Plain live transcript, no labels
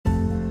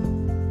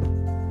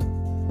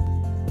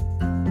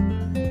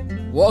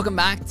Welcome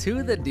back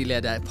to the Dile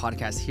Dad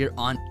podcast here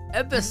on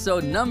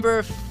episode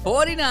number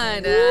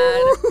 49,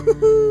 Dad.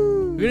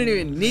 We didn't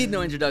even need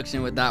no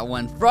introduction with that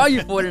one. For all you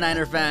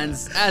 49er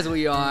fans, as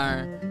we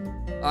are,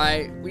 all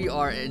right, we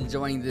are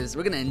enjoying this.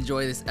 We're going to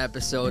enjoy this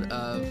episode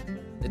of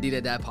the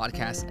Dile Dad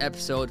podcast,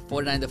 episode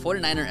 49, the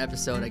 49er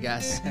episode, I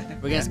guess.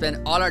 We're going to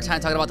spend all our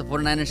time talking about the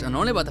 49ers and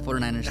only about the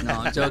 49ers. No,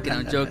 I'm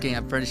joking.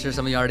 I'm pretty sure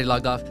some of you already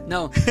logged off.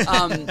 No,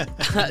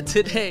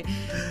 today,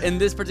 in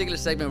this particular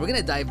segment, we're going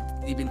to dive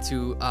deep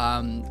into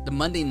the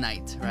Monday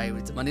night, right?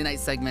 It's a Monday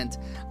night segment.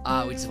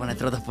 We just want to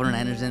throw the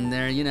 49ers in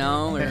there, you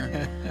know.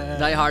 We're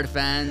diehard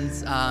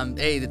fans.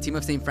 Hey, the team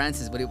of St.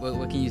 Francis,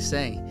 what can you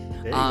say?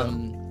 There you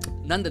go.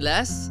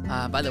 Nonetheless,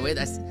 by the way,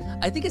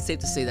 I think it's safe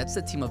to say that's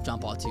the team of John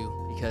Paul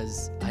too,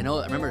 because I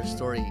remember a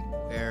story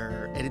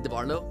where Eddie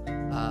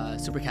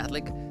DeBarlo, super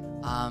Catholic,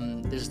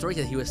 there's a story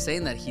that he was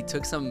saying that he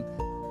took some,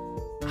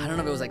 I don't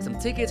know if it was like some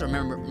tickets or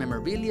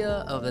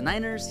memorabilia of the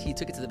Niners. He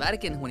took it to the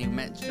Vatican when he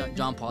met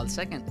John Paul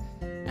II,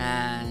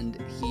 and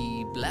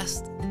he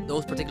blessed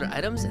those particular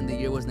items, and the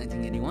year was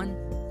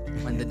 1981.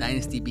 When the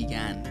dynasty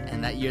began,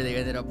 and that year they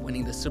ended up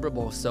winning the Super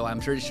Bowl. So I'm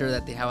pretty sure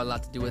that they have a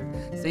lot to do with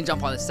St. John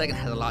Paul II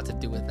has a lot to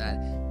do with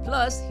that.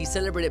 Plus, he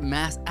celebrated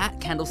Mass at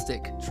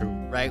Candlestick, True.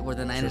 right, where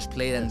the Niners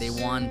played, and Yes.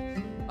 they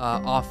won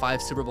all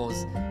 5 Super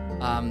Bowls,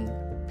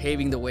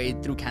 paving the way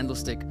through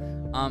Candlestick.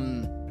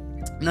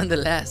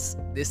 Nonetheless,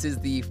 this is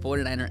the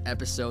 49er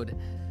episode,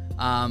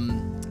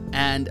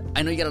 and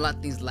I know you got a lot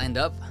of things lined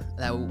up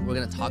that we're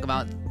gonna talk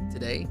about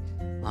today,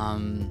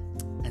 and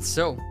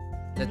so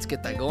let's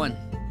get that going.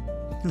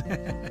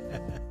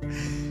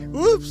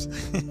 Whoops.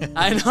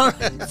 I know,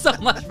 right? So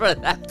much for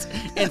that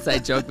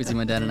inside joke between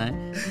my dad and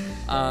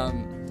I.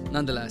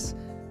 Nonetheless,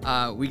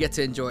 we get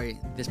to enjoy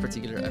this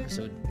particular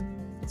episode.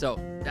 So,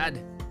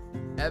 Dad,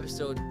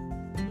 episode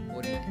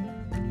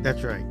 49.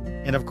 That's right.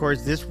 And of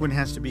course, this one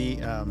has to be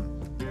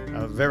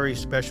a very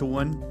special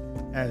one,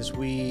 as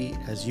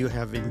you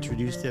have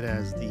introduced it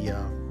as the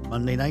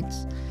Monday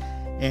nights.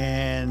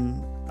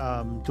 And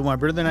to my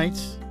brother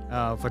nights,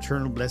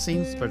 fraternal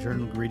blessings,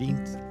 fraternal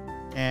greetings.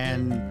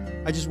 And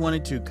I just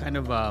wanted to kind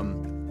of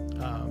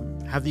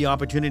have the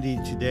opportunity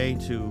today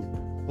to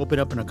open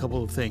up in a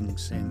couple of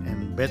things.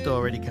 And Beto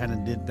already kind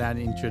of did that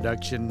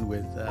introduction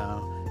with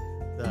the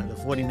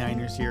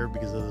 49ers here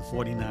because of the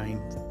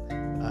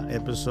 49th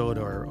episode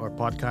or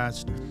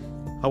podcast.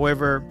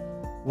 However,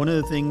 one of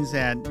the things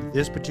that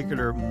this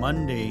particular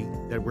Monday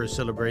that we're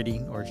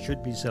celebrating or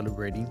should be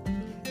celebrating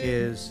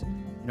is,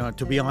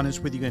 to be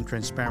honest with you and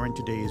transparent,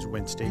 today is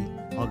Wednesday,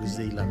 August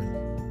the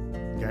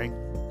 11th. Okay?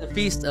 The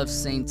feast of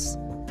Saints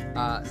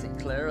St.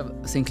 Clair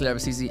of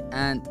Assisi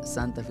and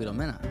Santa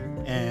Filomena.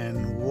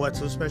 And what's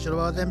so special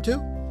about them too?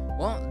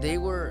 Well, they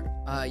were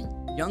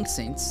young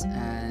saints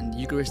and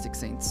Eucharistic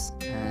saints,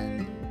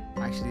 and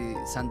actually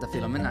Santa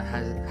Filomena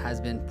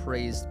has been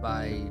praised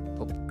by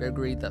Pope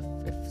Gregory the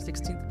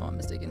 16th, if I'm not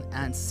mistaken,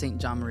 and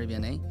Saint John Marie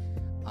Vianney,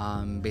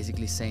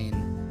 basically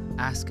saying,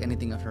 ask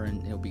anything of her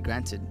and it will be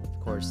granted, of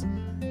course,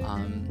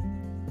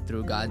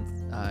 through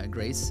God's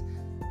grace.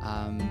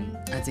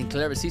 And St.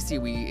 Clair of Assisi,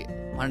 we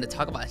wanted to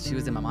talk about. She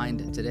was in my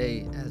mind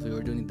today as we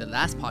were doing the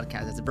last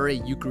podcast. It's a very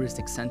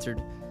Eucharistic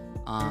centered,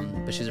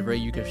 but she's a very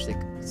Eucharistic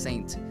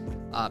saint,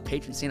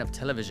 patron saint of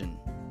television,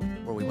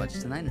 where we watch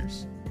the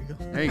Niners.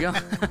 There you go.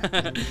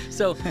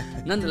 So,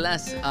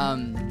 nonetheless,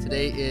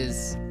 today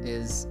is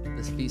this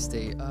feast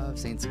day of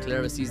Saints Clair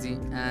of Assisi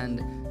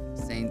and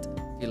Saint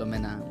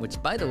Filomena,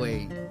 which, by the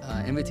way,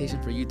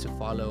 invitation for you to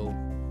follow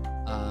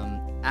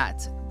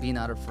at Be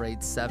Not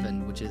Afraid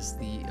 7, which is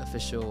the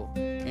official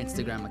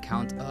Instagram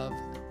account of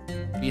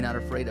Be Not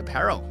Afraid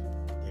Apparel.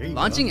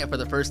 Launching it for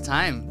the first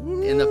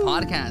time in the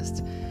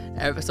podcast.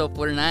 Episode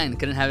 49.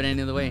 Couldn't have it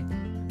any other way.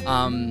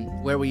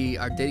 Where we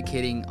are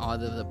dedicating all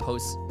the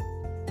posts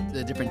to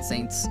the different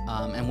saints.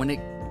 And when it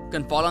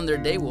can fall on their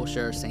day, we'll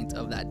share a saint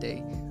of that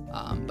day.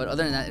 But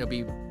other than that, it'll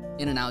be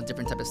in and out,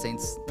 different type of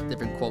saints,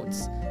 different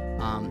quotes.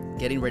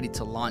 Getting ready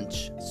to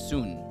launch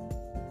soon.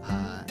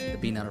 The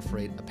Be Not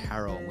Afraid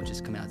apparel, which is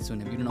coming out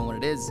soon. If you don't know what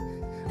it is,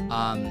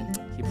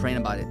 keep praying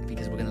about it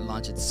because we're going to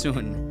launch it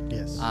soon.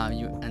 Yes.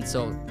 And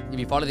so if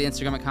you follow the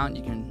Instagram account,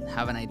 you can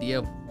have an idea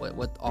of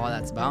what all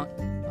that's about.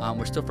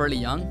 We're still fairly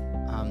young.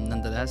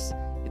 Nonetheless,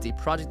 it's a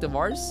project of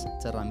ours.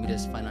 It's a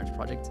Ramirez Fine Arts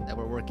project that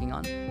we're working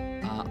on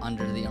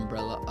under the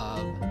umbrella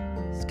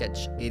of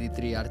Sketch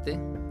 83 Arte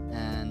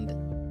and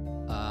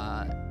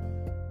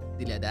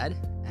Dile Dad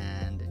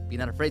and Be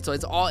Not Afraid. So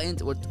it's all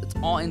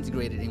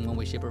integrated in one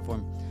way, shape, or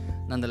form.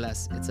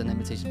 Nonetheless, it's an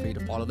invitation for you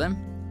to follow them,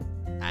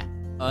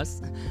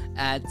 us,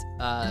 at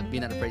Be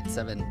Not Afraid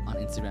 7 on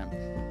Instagram.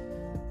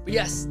 But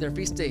yes, their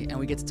feast day, and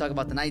we get to talk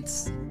about the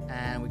Knights,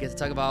 and we get to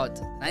talk about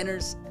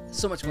Niners.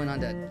 So much going on,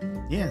 Dad.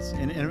 Yes,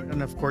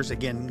 and of course,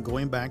 again,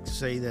 going back to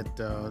say that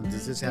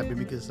this is happening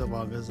because of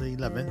August the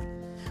 11th,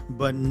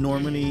 but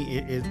normally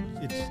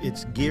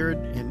it's geared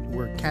and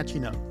we're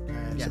catching up.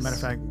 As a matter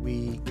of fact,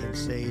 we can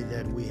say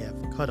that we have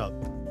caught up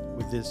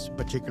with this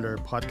particular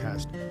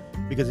podcast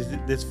because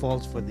this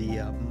falls for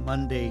the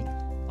Monday,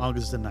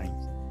 August the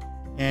 9th.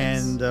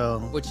 And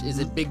which is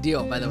a big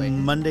deal, by the way.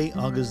 Monday,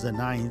 August the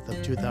 9th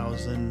of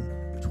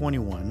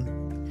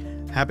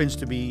 2021 happens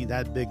to be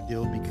that big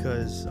deal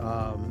because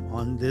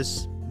on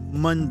this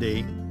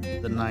Monday,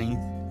 the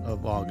 9th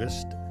of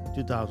August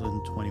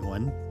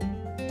 2021,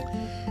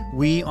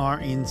 we are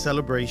in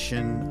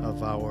celebration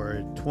of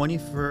our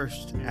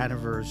 21st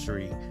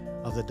anniversary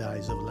of the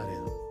Diocese of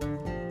Laredo.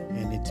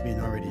 And it's been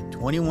already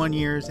 21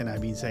 years, and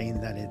I've been saying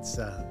that it's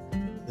the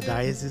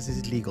diocese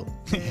is legal.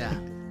 Yeah.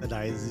 The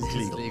diocese is It's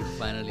legal. legal,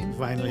 finally.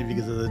 Finally,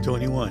 because of the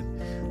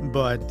 21.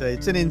 But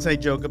it's an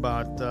inside joke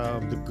about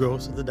the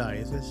growth of the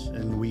diocese,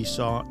 and we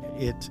saw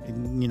it,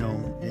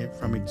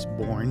 from its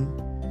born,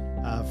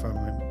 from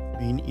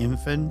being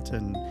infant.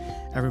 And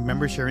I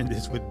remember sharing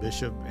this with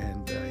Bishop,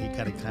 and he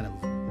kind of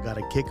got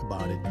a kick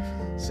about it,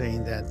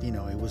 saying that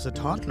it was a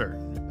toddler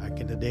back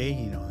in the day.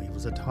 He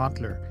was a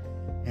toddler,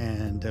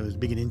 and was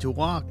beginning to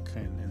walk,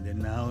 and then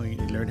now he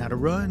learned how to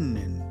run,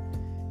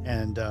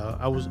 and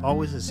I was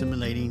always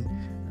assimilating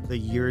the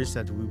years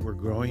that we were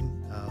growing,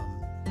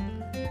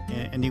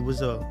 and it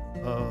was a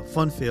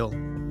fun-filled,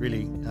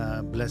 really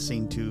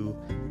blessing to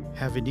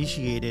have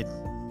initiated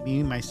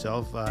me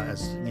myself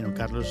as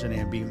Carlos and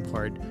I being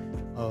part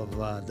of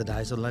the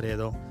Diocese of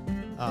Laredo.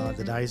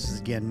 The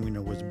diocese again,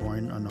 was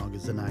born on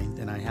August the 9th,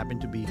 and I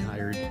happened to be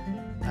hired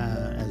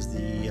as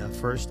the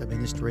first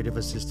administrative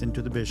assistant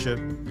to the bishop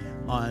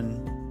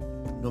on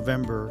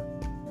November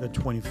the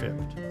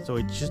 25th. So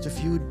it's just a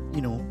few,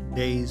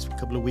 days, a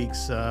couple of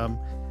weeks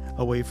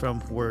away from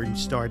where it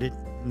started.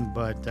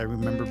 But I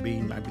remember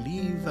being, I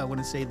want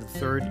to say the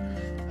third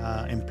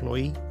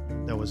employee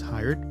that was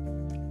hired,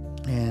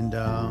 and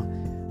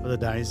for the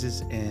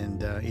diocese,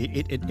 and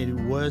it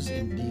was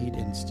indeed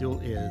and still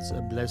is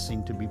a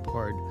blessing to be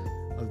part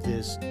of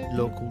this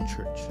local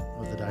church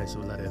of the Diocese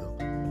of Laredo.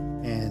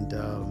 And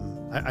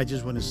I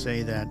just want to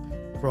say that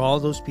for all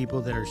those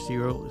people that are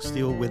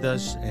still with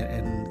us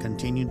and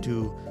continue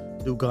to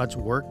do God's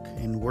work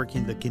and work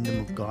in the kingdom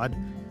of God,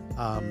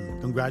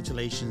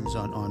 congratulations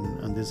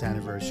on this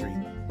anniversary.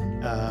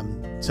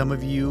 Some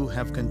of you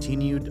have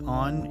continued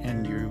on,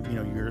 and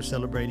you're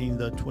celebrating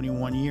the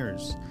 21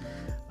 years.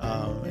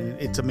 And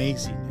it's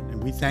amazing,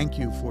 and we thank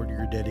you for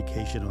your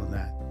dedication on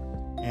that.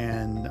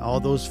 And all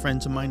those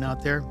friends of mine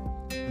out there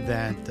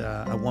that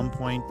at one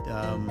point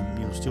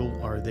still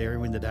are there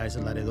in the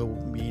Diocese of Laredo,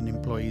 being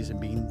employees and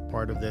being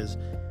part of this,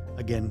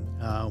 again,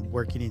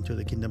 working into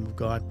the kingdom of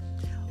God.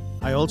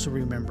 I also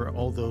remember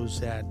all those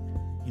that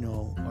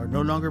are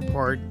no longer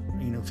part,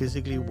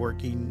 physically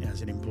working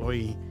as an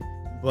employee,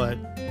 but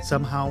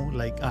somehow,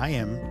 like I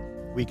am,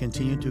 we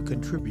continue to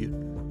contribute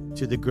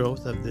to the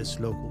growth of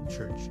this local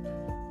church.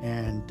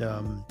 And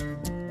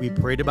we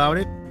prayed about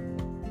it,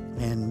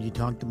 and you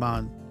talked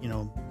about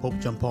Pope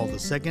John Paul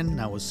II,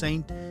 now a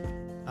saint.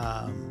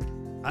 I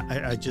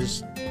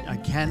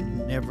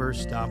can't never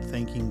stop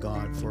thanking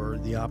God for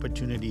the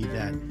opportunity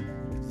that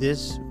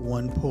this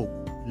one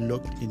Pope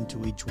looked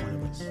into each one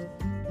of us.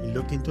 He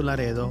looked into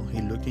Laredo.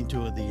 He looked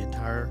into the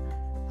entire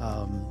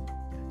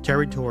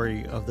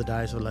territory of the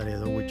Diocese of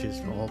Laredo, which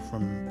is all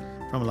from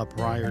La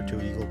Pryor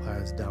to Eagle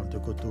Pass down to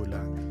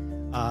Cotula,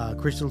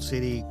 Crystal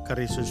City,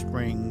 Carrizo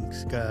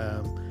Springs,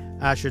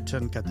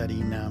 Asherton,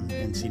 Catarina,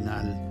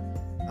 Encinal.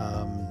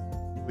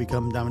 We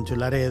come down to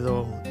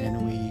Laredo,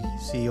 and we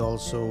see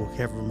also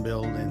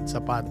Heronville and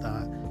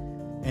Zapata,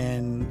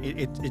 and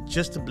it's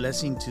just a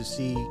blessing to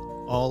see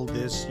all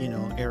this,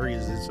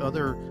 areas. There's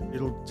other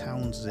little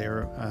towns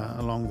there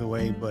along the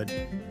way, but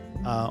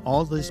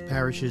all these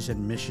parishes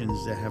and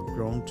missions that have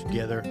grown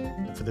together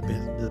for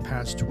the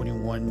past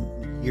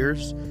 21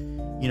 years,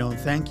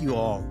 thank you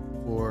all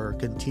for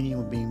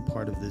continuing being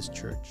part of this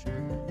church.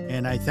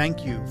 And I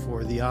thank you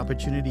for the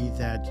opportunity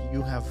that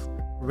you have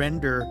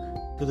rendered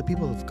to the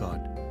people of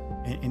God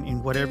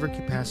in whatever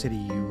capacity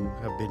you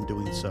have been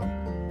doing so.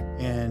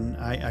 And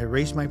I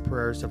raise my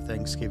prayers of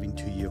thanksgiving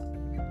to you,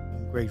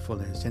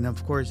 gratefulness. And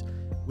of course,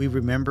 we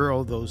remember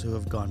all those who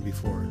have gone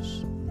before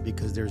us,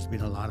 because there's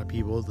been a lot of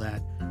people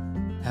that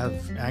have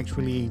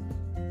actually,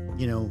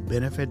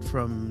 benefit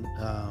from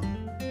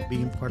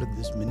being part of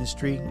this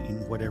ministry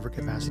in whatever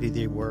capacity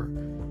they were.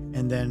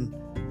 And then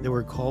they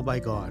were called by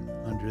God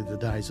under the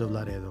Diocese of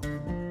Laredo.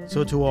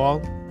 So to all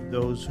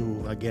those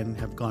who, again,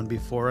 have gone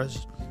before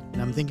us,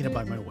 and I'm thinking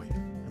about my wife,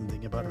 I'm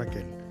thinking about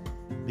Raquel,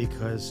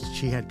 because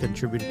she had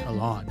contributed a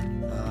lot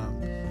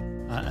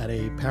at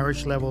a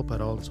parish level,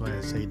 but also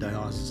at a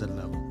diocesan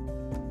level.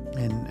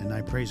 And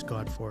I praise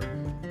God for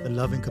the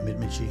love and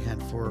commitment she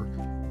had for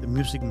the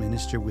music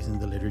ministry within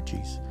the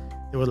liturgies.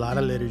 There were a lot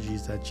of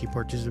liturgies that she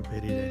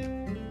participated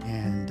in,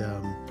 and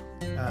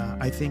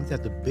I think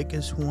that the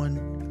biggest one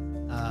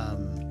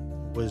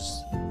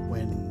was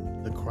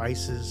when the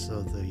crisis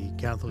of the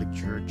Catholic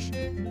Church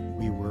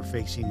we were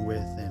facing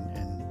with, and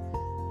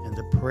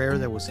the prayer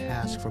that was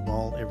asked from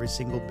every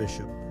single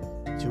bishop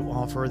to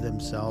offer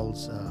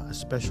themselves a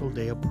special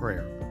day of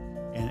prayer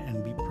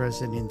and be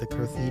present in the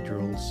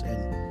cathedrals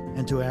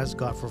and to ask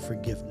God for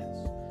forgiveness.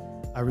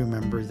 I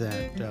remember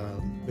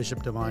that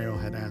Bishop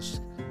Tamayo had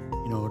asked,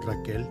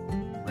 Raquel,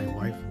 my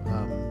wife,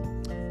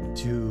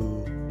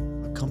 to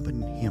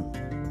hymn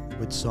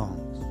with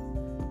songs.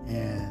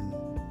 And,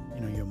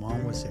 your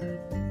mom was there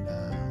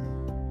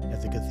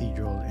at the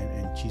cathedral,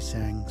 and she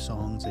sang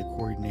songs and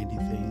coordinated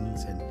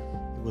things. And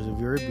it was a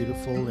very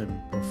beautiful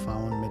and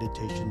profound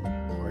meditation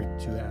part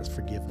to ask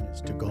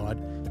forgiveness to God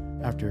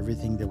after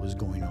everything that was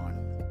going on.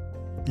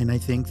 And I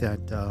think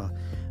that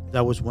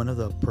that was one of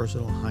the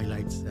personal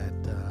highlights that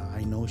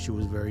I know she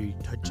was very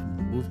touched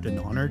and moved and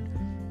honored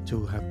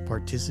to have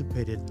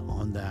participated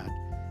on that.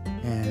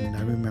 And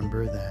I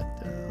remember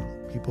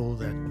that people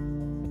that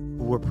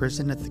who were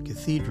present at the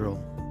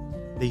cathedral,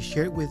 they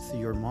shared with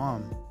your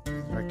mom,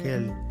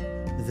 Raquel,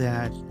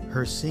 that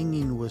her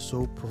singing was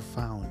so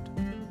profound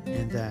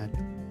and that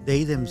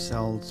they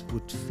themselves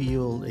would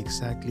feel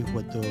exactly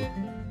what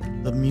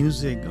the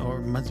music,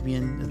 or must be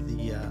in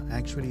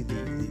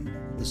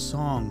the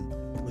song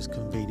was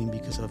conveying,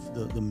 because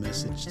of the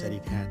message that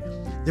it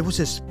had. There was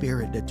a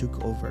spirit that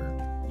took over,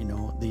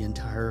 the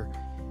entire.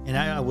 And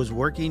I was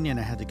working, and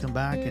I had to come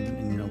back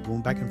and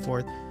going back and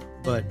forth,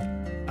 but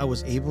I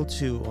was able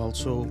to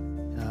also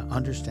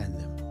understand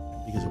them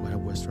because of what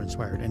was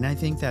transpired. And I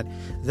think that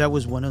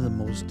was one of the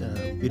most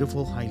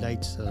beautiful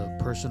highlights,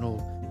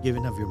 personal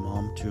giving of your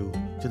mom to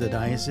the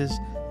diocese,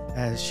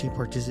 as she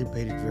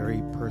participated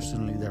very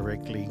personally,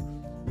 directly,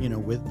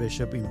 with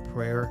Bishop in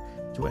prayer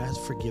to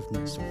ask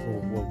forgiveness for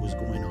what was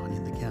going on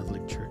in the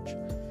Catholic Church.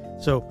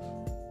 So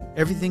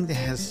everything that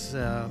has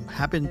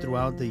happened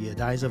throughout the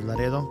Diocese of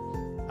Laredo,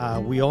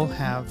 we all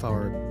have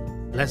our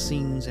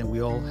blessings and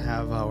we all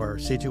have our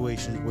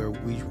situations where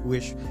we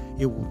wish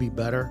it would be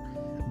better.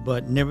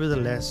 But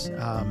nevertheless,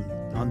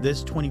 on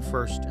this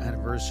 21st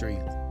anniversary,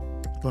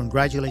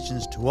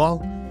 congratulations to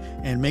all,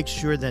 and make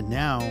sure that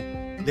now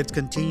let's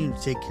continue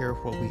to take care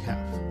of what we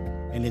have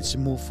and let's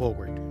move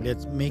forward.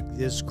 Let's make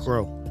this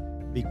grow,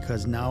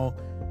 because now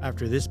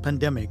after this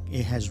pandemic,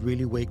 it has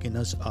really waken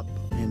us up.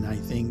 And I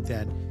think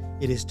that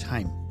it is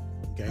time,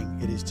 okay?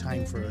 It is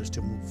time for us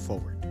to move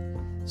forward.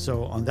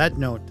 So on that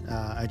note,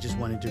 I just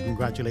wanted to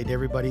congratulate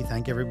everybody,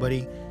 thank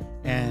everybody,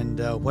 and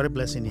what a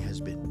blessing it has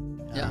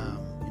been. Yeah.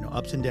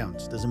 Ups and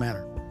downs, doesn't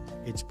matter.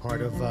 It's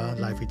part of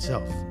life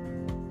itself.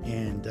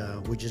 And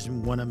we just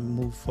want to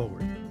move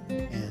forward.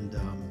 And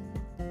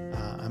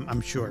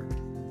I'm sure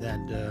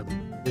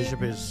that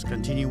Bishop is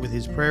continuing with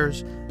his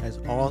prayers, as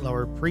all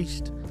our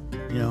priests,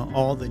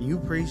 all the new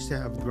priests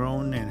have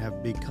grown and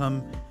have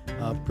become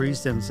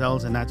priests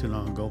themselves, and not too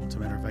long ago, as a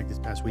matter of fact, this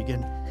past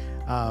weekend.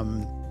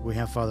 We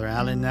have Father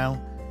Allen now.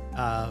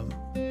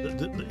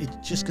 It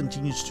just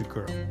continues to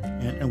grow,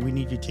 and we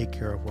need to take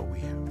care of what we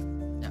have,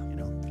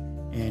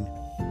 and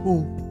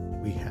who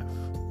we have,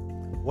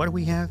 what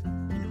we have,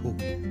 and who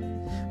we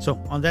have.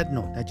 So on that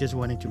note, I just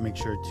wanted to make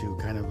sure to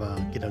kind of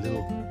get a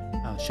little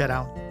shout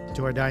out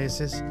to our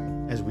diocese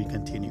as we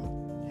continue.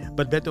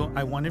 But Beto,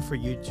 I wanted for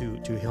you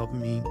to help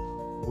me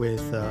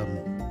with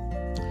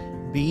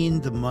being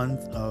the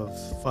month of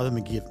Father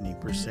McGivney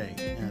per se.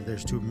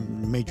 There's two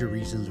major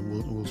reasons,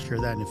 and we'll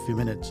share that in a few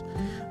minutes.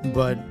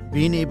 But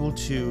being able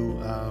to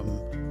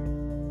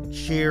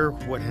share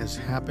what has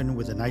happened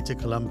with the Knights of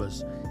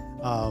Columbus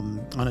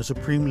on a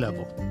supreme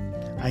level.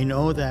 I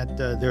know that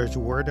there's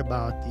word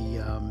about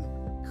the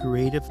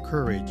creative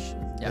courage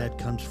that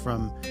comes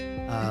from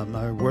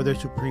our Warrior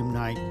Supreme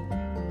Knight,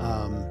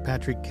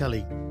 Patrick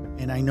Kelly.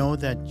 And I know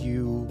that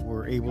you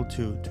were able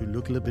to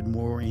look a little bit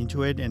more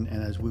into it. And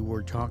as we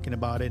were talking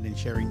about it and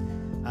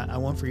sharing, I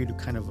want for you to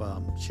kind of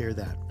share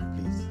that,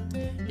 please.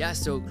 Yeah,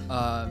 so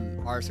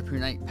our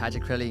Supreme Knight,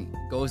 Patrick Kelly,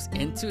 goes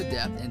into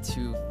depth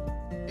into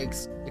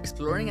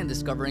exploring and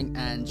discovering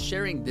and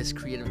sharing this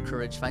creative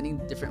courage, finding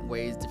different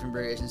ways, different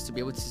variations to be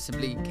able to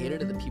simply cater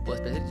to the people,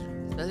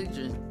 especially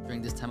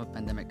during this time of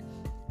pandemic.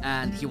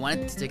 And he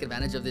wanted to take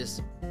advantage of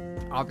this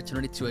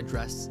opportunity to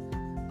address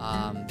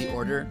the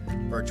order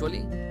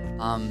virtually,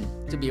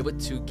 to be able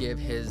to give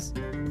his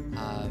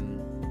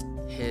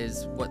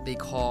what they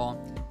call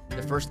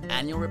the first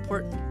annual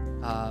report,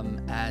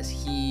 as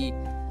he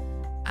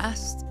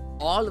asked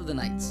all of the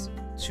knights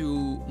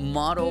to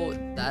model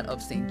that of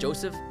Saint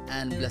Joseph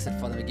and Blessed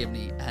Father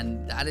McGivney.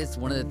 And that is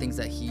one of the things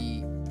that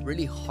he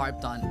really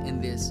harped on in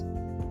this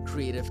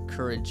creative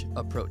courage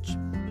approach.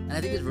 And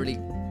I think it's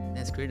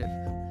creative,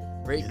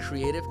 very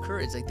creative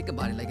courage. Like, think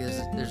about it, like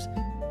there's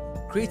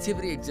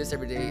creativity exists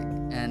every day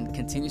and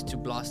continues to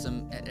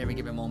blossom at every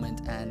given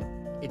moment, and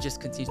it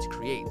just continues to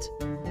create.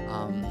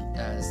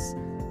 As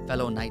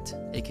fellow knight,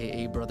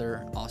 aka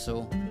brother,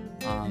 also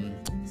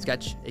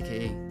Sketch,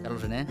 aka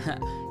Carlos Rene,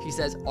 he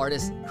says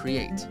artists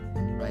create,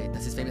 right?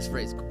 That's his famous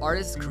phrase.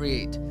 Artists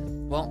create.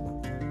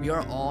 Well, we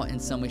are all in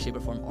some way, shape, or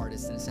form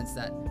artists, in the sense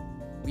that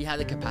we have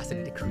the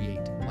capacity to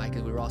create. Why?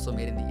 Because we were also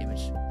made in the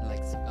image and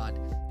likeness of God.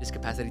 This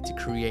capacity to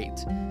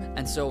create.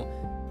 And so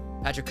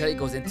Patrick Kelly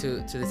goes into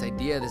this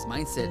idea, this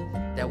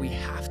mindset, that we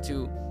have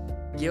to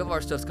give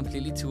ourselves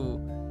completely to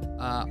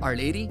Our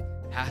Lady,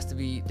 has to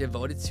be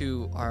devoted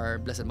to our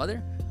Blessed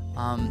Mother.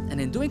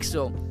 And in doing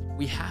so,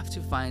 we have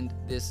to find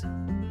this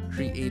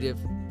creative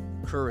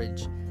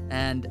courage.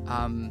 And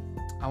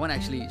I want to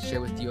actually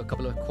share with you a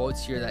couple of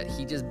quotes here that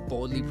he just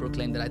boldly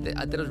proclaimed that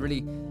I thought it was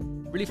really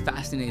really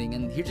fascinating.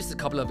 And here's just a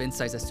couple of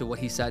insights as to what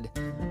he said.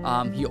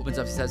 He opens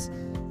up, he says,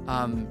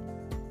 on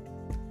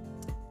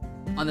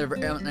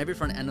every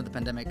front end of the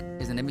pandemic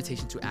is an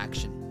invitation to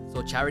action.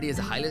 So charity is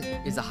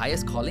the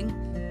highest calling,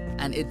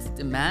 and it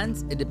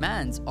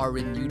demands our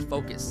renewed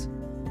focus.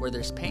 Where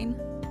there's pain,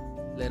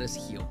 let us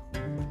heal.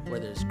 Where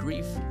there's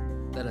grief,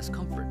 let us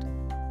comfort.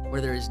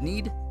 Where there is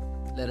need,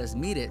 let us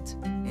meet it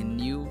in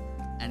new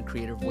and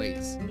creative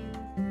ways.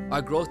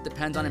 Our growth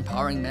depends on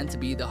empowering men to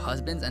be the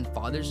husbands and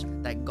fathers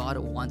that God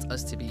wants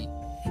us to be.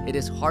 It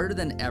is harder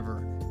than ever,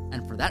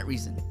 and for that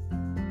reason,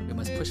 we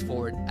must push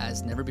forward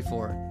as never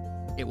before.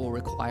 It will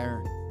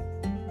require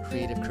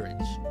creative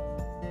courage.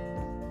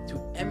 To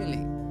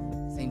emulate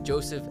St.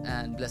 Joseph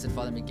and Blessed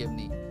Father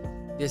McGivney,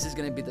 this is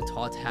going to be the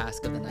tall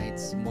task of the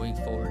Knights moving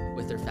forward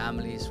with their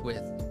families,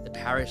 with the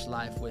parish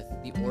life, with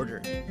the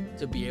order,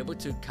 to be able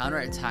to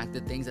counterattack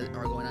the things that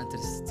are going on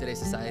in today's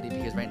society,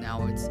 because right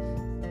now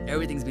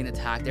everything's being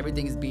attacked,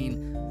 everything's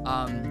being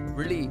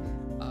really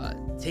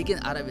taken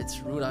out of its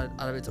root, out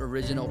of its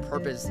original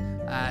purpose.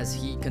 As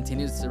he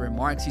continues to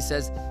remarks, he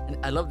says, and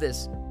I love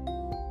this,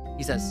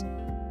 he says,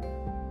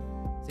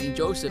 St.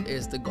 Joseph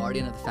is the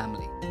guardian of the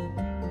family,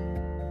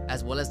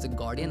 as well as the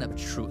guardian of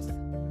truth,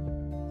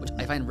 which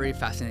I find very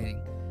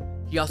fascinating.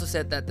 He also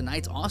said that the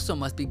Knights also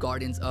must be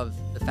guardians of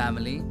the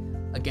family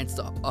against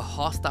a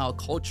hostile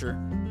culture,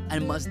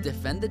 and must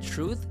defend the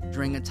truth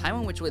during a time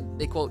in which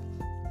they quote,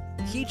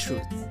 key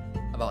truths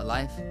about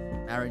life,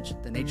 marriage,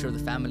 the nature of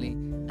the family,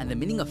 and the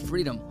meaning of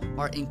freedom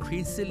are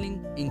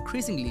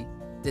increasingly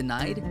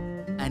denied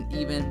and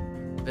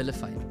even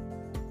vilified.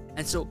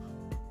 And so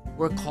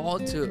we're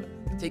called to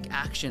take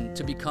action,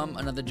 to become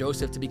another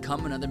Joseph, to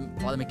become another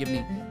Father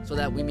McGivney, so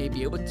that we may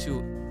be able to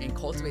and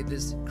cultivate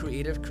this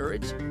creative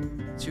courage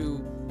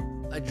to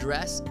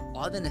address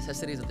all the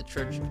necessities of the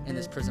church in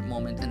this present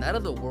moment and that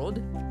of the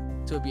world,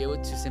 to be able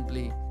to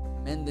simply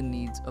mend the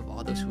needs of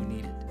all those who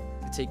need it,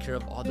 to take care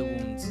of all the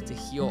wounds, to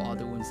heal all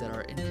the wounds that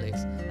are in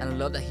place. And I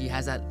love that he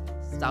has that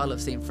style of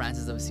St.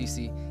 Francis of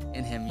Assisi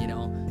in him,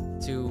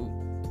 to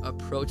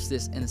approach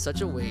this in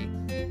such a way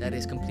that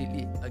is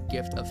completely a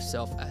gift of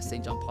self, as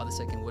St. John Paul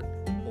II would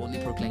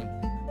boldly proclaim.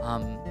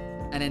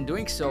 And in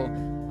doing so,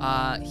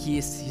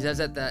 he says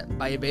that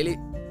by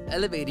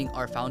elevating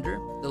our founder,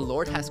 the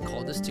Lord has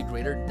called us to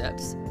greater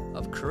depths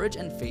of courage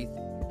and faith,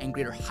 and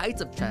greater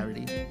heights of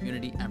charity,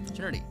 unity, and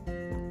fraternity.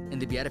 In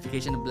the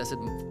beatification of Blessed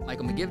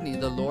Michael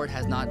McGivney, the Lord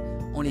has not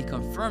only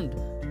confirmed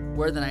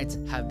where the Knights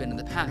have been in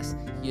the past,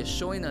 he is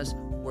showing us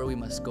where we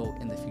must go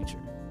in the future.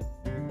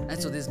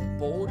 And so this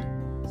bold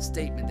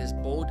statement, this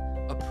bold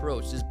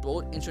approach, this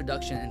bold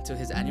introduction into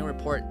his annual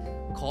report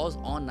calls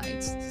on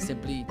Knights to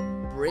simply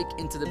break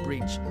into the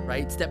breach,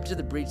 right? Step into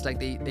the breach, like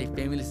they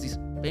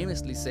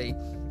famously say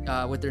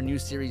with their new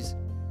series,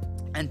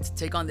 and to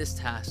take on this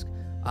task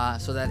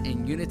so that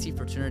in unity,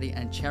 fraternity,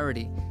 and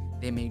charity,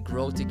 they may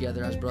grow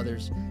together as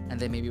brothers, and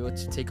they may be able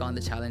to take on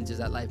the challenges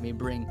that life may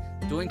bring,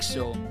 doing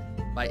so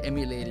by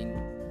emulating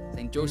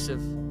St.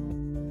 Joseph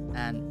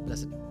and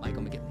Blessed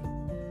Michael McGivney.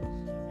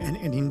 And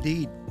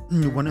indeed,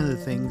 one of the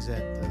things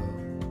that,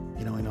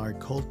 in our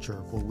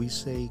culture, when we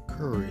say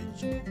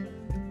courage,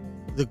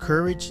 the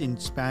courage in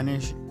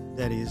Spanish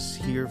that is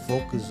here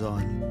focused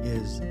on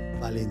is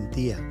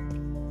valentía.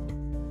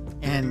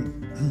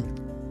 And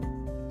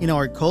in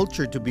our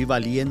culture, to be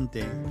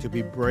valiente, to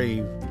be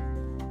brave,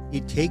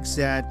 it takes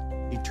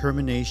that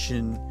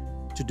determination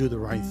to do the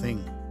right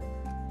thing.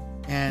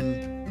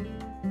 And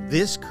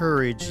this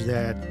courage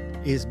that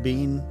is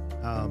being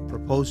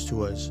proposed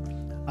to us,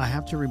 I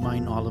have to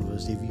remind all of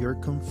us, if you're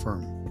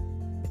confirmed,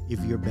 if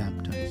you're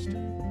baptized,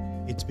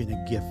 it's been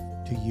a gift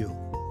to you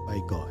by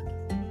God.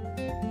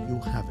 You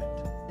have it.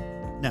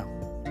 Now,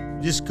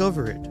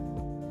 discover it.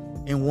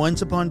 And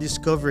once upon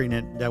discovering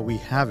it, that we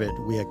have it,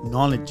 we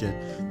acknowledge it,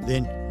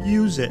 then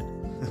use it.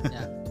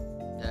 Yeah.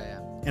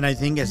 And I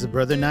think as a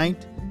brother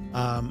knight,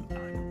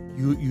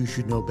 you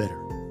should know better.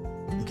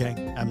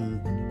 Okay?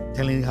 I'm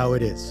telling you how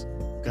it is.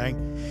 Okay?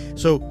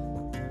 So,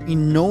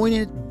 in knowing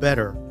it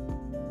better,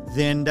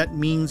 then that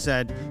means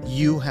that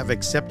you have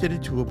accepted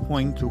it to a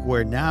point to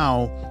where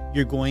now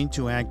you're going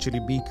to actually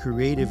be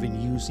creative in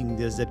using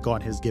this that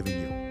God has given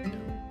you.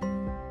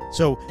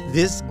 So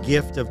this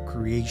gift of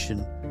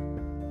creation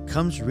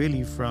comes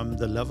really from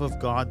the love of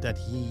God that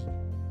He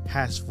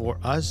has for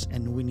us,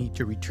 and we need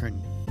to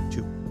return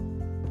to.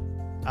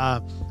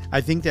 I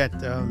think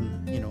that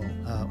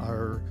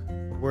our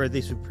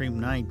Worthy Supreme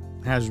Knight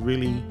has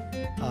really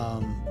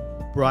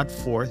brought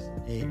forth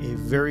a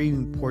very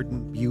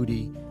important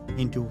beauty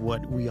into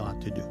what we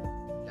ought to do.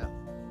 Yeah.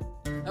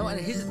 Oh, and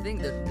here's the thing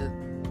that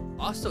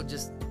also,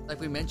 just like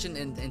we mentioned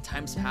in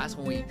times past,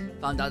 when we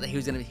found out that he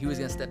was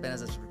gonna step in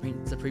as a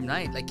supreme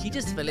knight, like he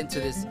just fell into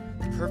this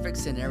perfect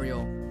scenario,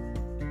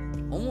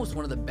 almost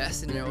one of the best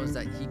scenarios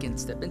that he can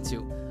step into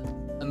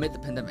amid the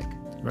pandemic.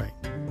 Right.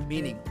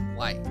 Meaning,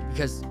 why?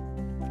 Because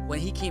when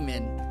he came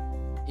in,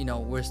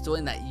 we're still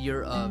in that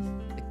year of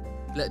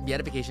the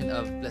beatification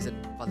of Blessed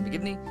Father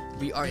McGivney.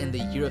 We are in the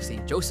year of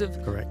St.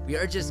 Joseph. Correct. We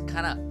are just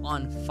kind of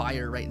on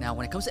fire right now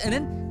when it comes to, and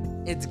then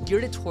it's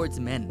geared towards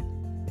men,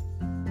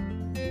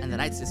 and the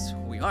Knights is who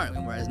we are. I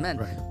mean, we're as men,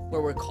 Right.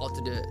 where we're called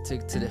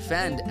to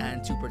defend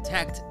and to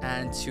protect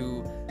and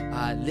to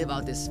live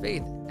out this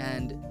faith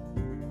and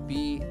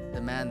be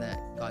the man that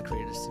God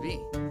created us to be.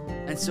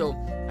 And so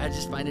I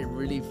just find it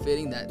really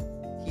fitting that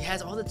he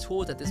has all the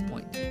tools at this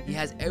point. He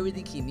has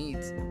everything he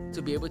needs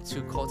to be able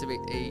to cultivate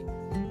a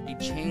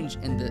change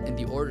in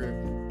the order.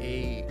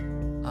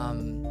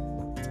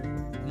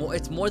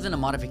 It's more than a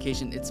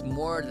modification. It's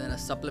more than a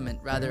supplement.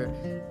 Rather,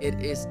 it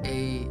is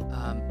a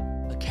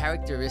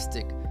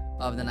characteristic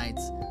of the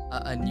Knights,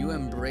 a new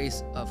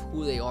embrace of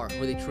who they are,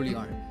 who they truly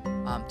are,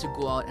 to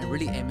go out and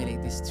really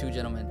emulate these two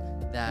gentlemen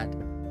that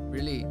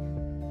really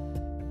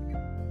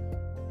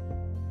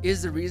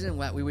is the reason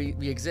why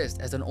we exist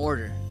as an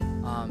order.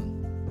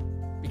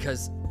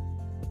 Because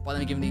Father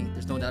McGivney,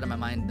 there's no doubt in my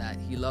mind that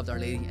he loved Our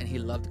Lady and he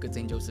loved good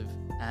Saint Joseph,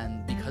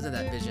 and because of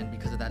that vision,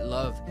 because of that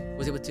love,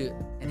 was able to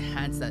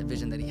enhance that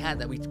vision that he had,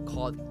 that we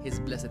called his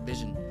blessed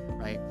vision,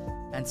 right?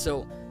 And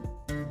so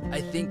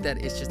I think that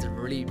it's just a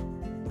really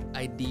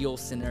ideal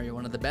scenario,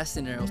 one of the best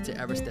scenarios to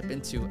ever step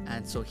into.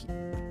 And so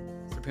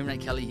Supreme Knight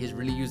Kelly, he's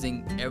really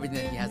using everything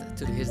that he has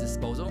to his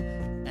disposal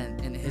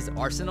and in his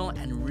arsenal,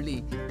 and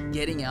really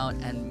getting out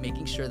and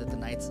making sure that the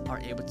Knights are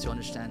able to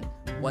understand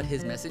what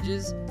his message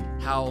is,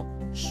 how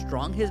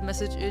strong his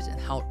message is,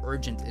 and how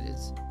urgent it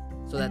is,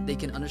 so that they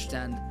can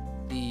understand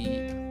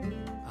the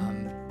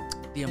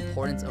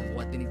importance of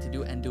what they need to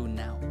do and do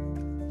now.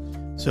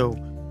 So,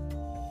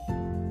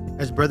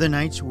 as Brother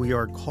Knights, we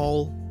are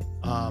called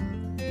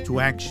to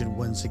action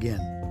once again.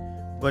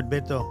 But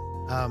Beto,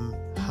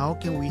 how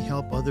can we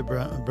help other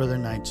Brother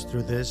Knights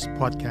through this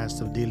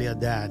podcast of Delia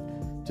Dad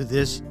to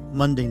this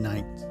Monday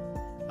night?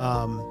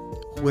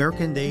 Where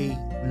can they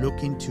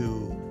look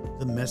into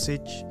the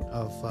message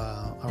of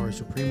our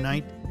Supreme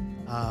Knight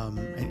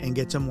and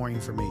get some more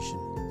information?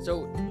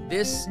 So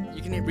this,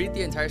 you can read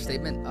the entire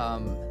statement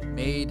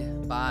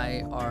made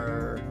by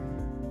our,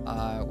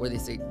 what do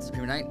they say,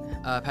 Supreme Knight,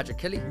 Patrick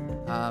Kelly.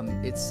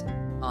 It's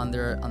on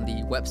the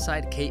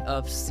website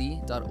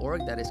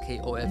kofc.org. That is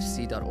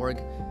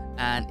kofc.org,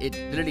 and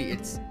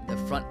it's the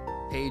front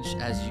page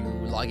as you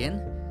log in.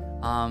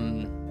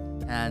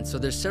 And so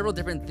there's several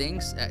different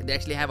things. They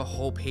actually have a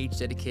whole page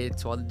dedicated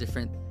to all the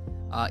different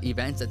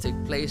events that took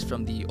place,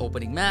 from the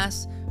opening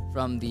mass,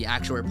 from the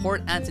actual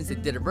report, and since they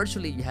did it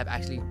virtually, you have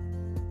actually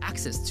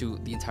access to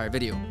the entire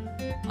video.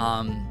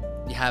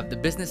 You have the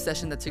business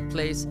session that took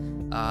place,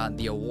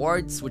 the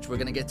awards, which we're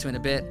gonna get to in a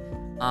bit,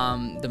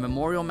 the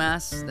memorial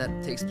mass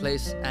that takes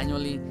place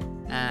annually,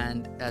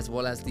 and as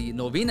well as the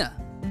novena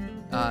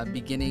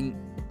beginning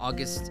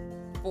August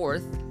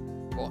 4th,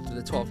 to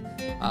the 12th,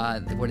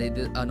 where they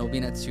did a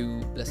novena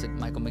to Blessed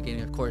Michael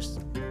McGivney. Of course,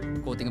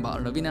 cool thing about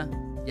a novena,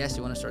 yes,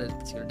 you want to start at a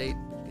particular date,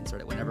 you can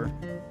start it whenever.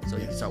 So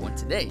you can start one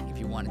today if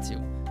you wanted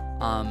to.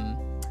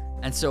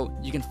 And so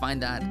you can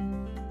find that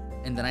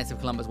in the Knights of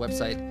Columbus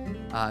website,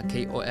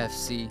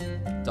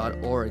 kofc.org.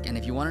 And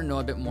if you want to know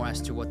a bit more as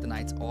to what the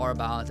Knights are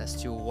about, as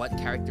to what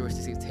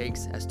characteristics it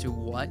takes, as to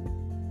what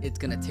it's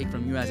going to take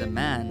from you as a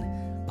man,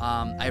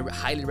 I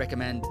highly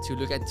recommend to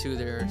look to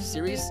their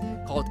series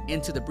called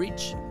Into the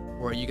Breach,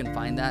 where you can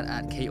find that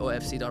at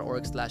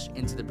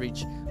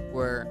kofc.org/intothebreach,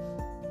 where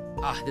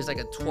there's like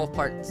a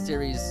 12-part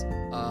series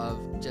of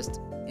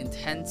just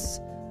intense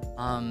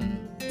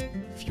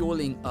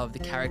fueling of the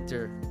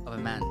character of a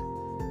man.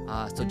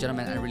 So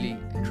gentlemen, I really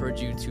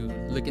encourage you to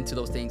look into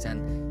those things,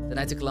 and the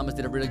Knights of Columbus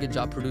did a really good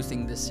job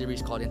producing this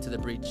series called Into the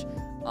Breach,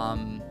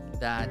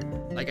 that,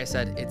 like I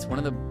said, it's one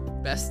of the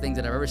best things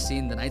that I've ever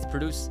seen the Knights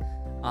produce.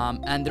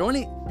 And they're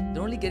only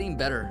getting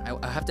better.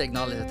 I have to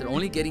acknowledge that they're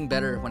only getting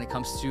better when it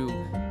comes to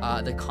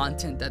the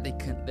content that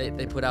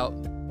they put out,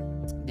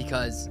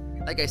 because,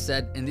 like I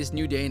said, in this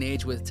new day and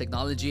age with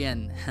technology,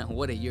 and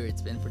what a year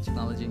it's been for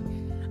technology,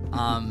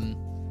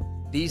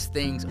 these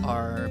things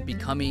are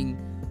becoming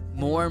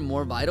more and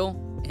more vital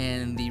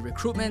in the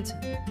recruitment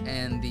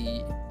and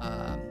the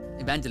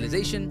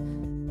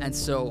evangelization. And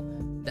so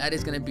that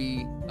is going to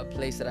be a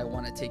place that I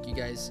want to take you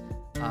guys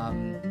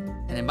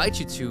and invite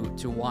you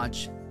to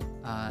watch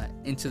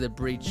Into the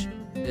Breach,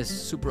 this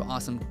super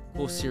awesome,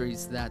 cool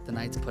series that the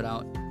Knights put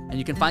out. And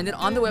you can find it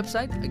on the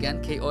website,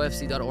 again,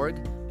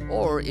 kofc.org,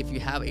 or if you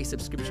have a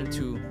subscription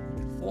to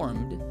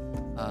Informed,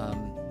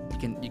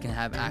 you can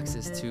have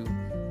access to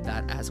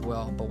that as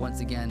well. But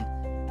once again,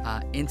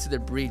 Into the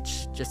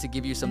Breach, just to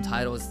give you some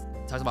titles,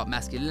 talks about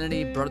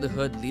masculinity,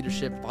 brotherhood,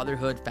 leadership,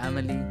 fatherhood,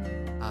 family,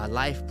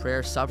 life,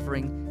 prayer,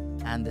 suffering,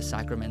 and the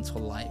sacramental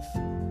life.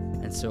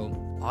 And so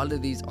all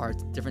of these are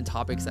different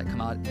topics that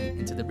come out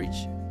Into the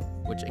Breach,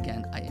 which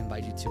again, I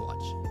invite you to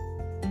watch.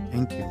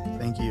 Thank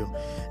you.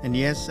 And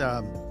yes,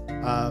 I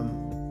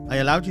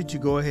allowed you to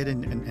go ahead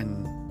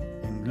and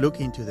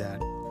look into that,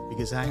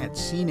 because I had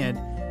seen it,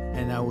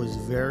 and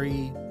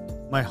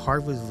my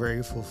heart was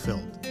very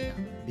fulfilled. Yeah.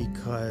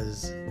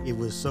 Because it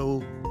was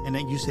so, and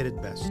then you said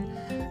it best,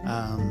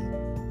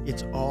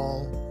 it's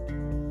all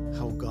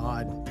how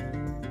God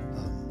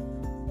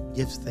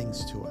gives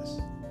things to us,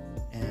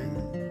 and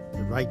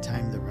the right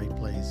time, the right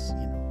place,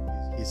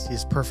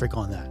 He's perfect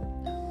on that.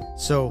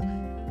 So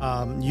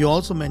you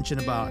also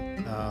mentioned about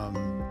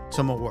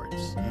some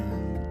awards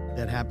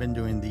that happened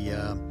during the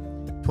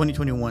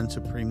 2021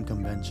 Supreme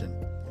Convention,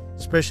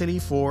 especially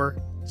for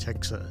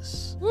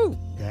Texas. Woo!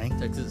 Okay,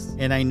 Texas.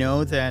 and I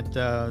know that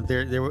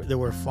there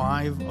were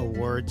 5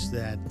 awards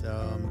that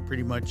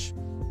pretty much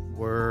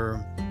were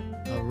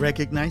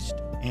recognized,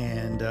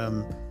 and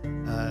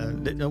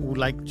I would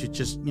like to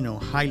just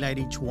highlight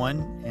each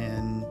one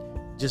and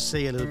just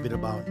say a little bit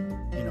about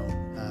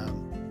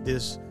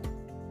this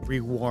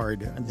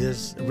reward,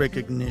 this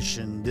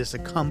recognition, this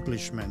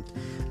accomplishment,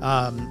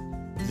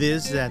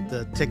 this that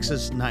the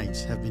Texas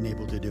Knights have been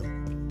able to do.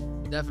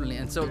 Definitely.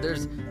 And so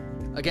there's,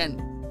 again,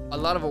 a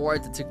lot of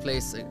awards that took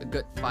place, a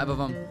good 5 of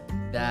them,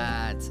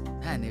 that,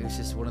 man, it was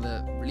just one of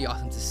the really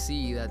awesome to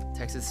see that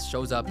Texas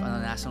shows up on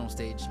a national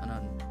stage, on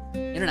an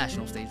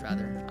international stage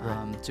rather,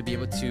 to be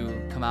able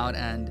to come out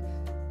and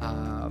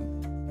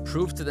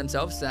prove to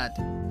themselves that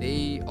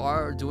they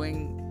are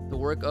doing the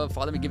work of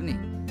Father McGivney.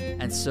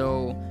 And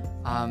so,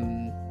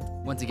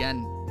 once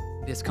again,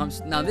 this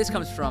comes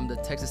from the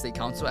Texas State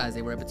Council, as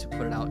they were able to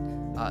put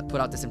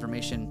out this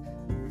information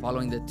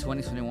following the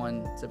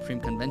 2021 Supreme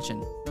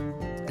Convention.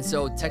 And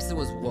so Texas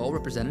was well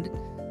represented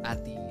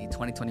at the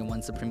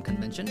 2021 Supreme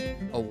Convention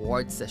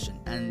award session,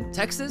 and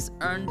Texas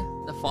earned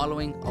the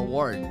following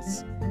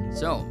awards.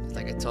 So it's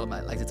like I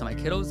like to tell my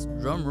kiddos,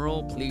 drum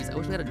roll please. I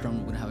wish we had a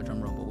drum. We don't have a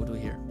drum roll, but we'll do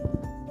it here.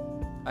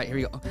 All right, here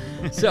we go.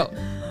 So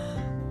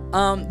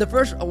the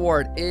first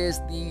award is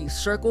the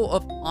Circle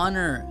of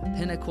Honor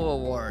Pinnacle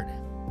Award.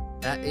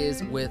 That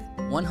is with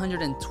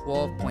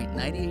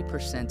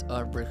 112.98%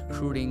 of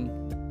recruiting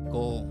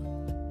goal.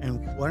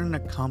 And what an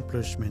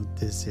accomplishment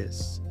this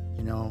is.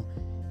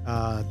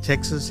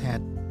 Texas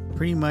had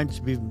pretty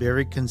much been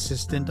very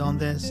consistent on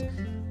this.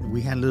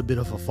 We had a little bit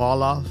of a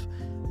fall off,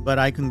 but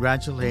I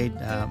congratulate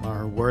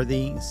our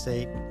worthy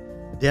state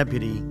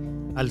deputy,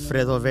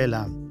 Alfredo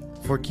Vela,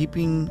 for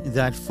keeping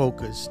that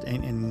focused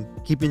and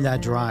keeping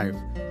that drive,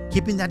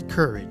 keeping that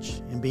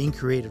courage and being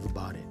creative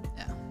about it.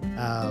 Yeah.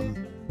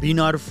 Be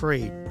not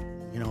afraid.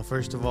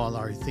 First of all,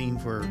 our theme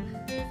for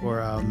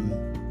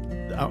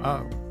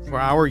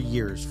our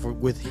years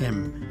with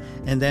him,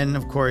 and then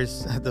of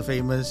course the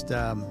famous,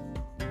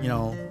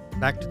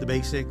 back to the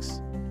basics,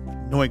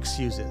 no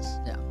excuses.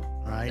 Yeah.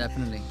 Right.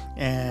 Definitely.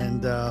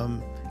 And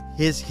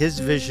his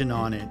vision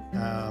on it,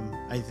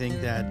 I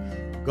think that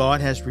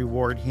God has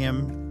rewarded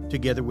him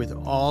together with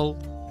all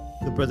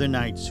the brother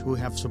Knights who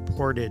have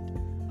supported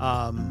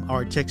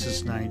our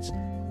Texas Knights,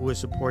 who has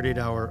supported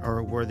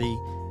our worthy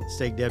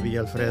State Deputy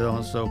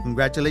Alfredo. So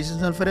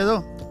congratulations,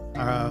 Alfredo,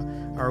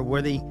 our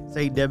worthy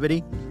State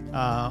Deputy,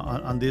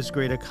 on this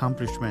great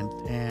accomplishment.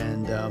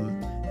 And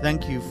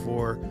thank you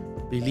for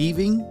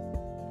believing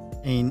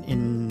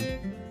in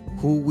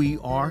who we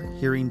are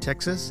here in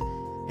Texas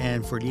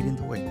and for leading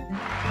the way.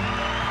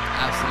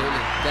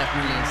 Absolutely,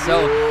 definitely.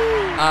 So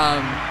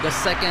the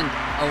second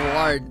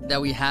award that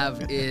we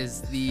have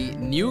is the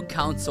New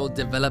Council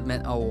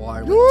Development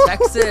Award with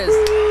Texas.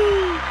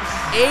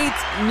 8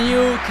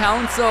 new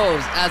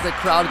councils as the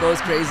crowd goes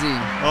crazy.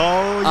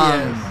 Oh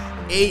yes.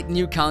 8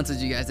 new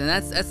councils, you guys, and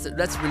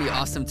that's really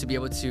awesome to be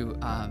able to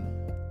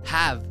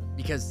have,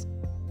 because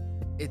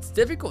it's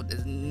difficult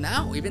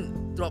now,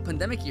 even throughout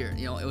pandemic year.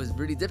 It was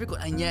really difficult,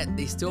 and yet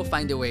they still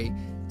find a way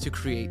to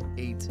create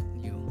 8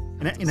 new.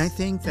 And I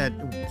think that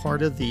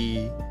part of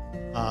the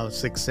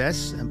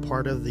success and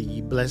part of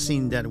the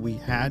blessing that we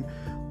had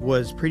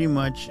was pretty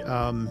much.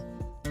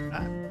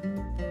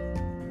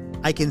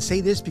 I can say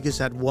this because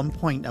at one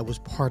point I was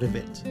part of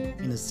it,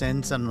 in a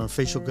sense, on an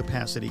official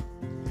capacity,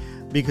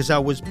 because I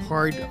was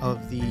part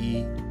of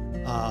the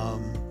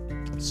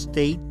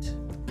state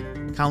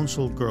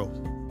council growth.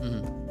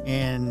 Mm-hmm.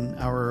 And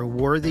our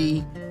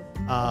worthy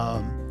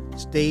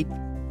state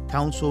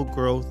council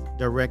growth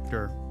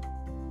director,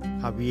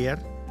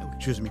 Carlos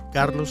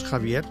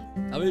Javier.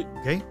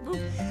 Okay.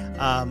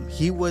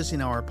 He was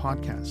in our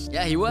podcast.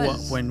 Yeah, he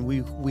was. When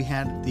we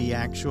had the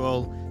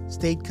actual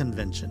state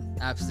convention.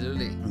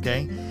 Absolutely.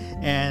 Okay.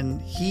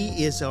 And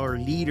he is our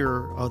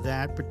leader of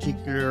that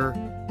particular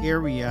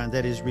area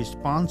that is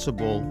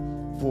responsible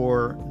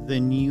for the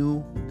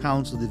new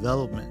council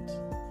development.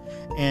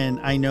 And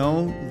I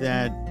know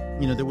that,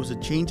 there was a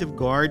change of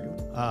guard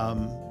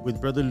with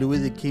Brother Louis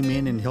that came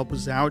in and helped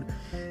us out.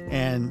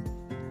 And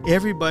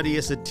everybody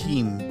as a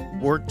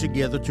team worked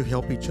together to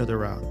help each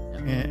other out.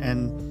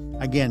 And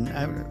again,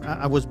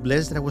 I was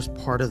blessed that I was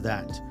part of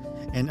that.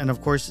 And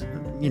of course,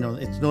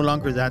 it's no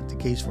longer that the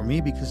case for me,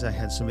 because I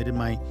had submitted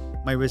my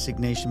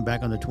resignation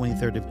back on the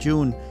 23rd of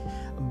June.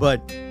 But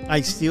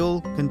I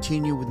still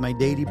continue with my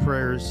daily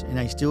prayers, and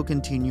I still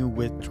continue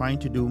with trying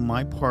to do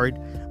my part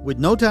with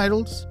no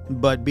titles,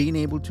 but being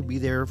able to be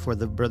there for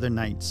the brother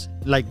Knights,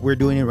 like we're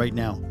doing it right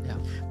now. Yeah.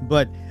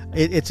 But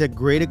it's a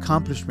great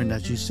accomplishment,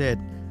 as you said,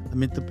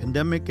 amid the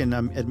pandemic and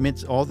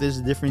amidst all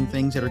these different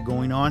things that are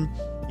going on.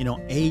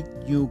 8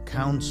 new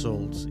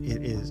councils.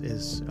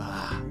 It's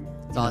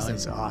awesome.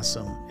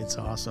 It's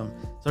awesome.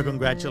 So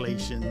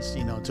congratulations,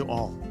 to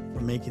all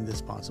making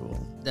this possible.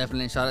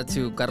 Definitely. Shout out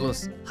to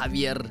Carlos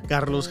Javier.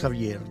 Carlos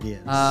Javier,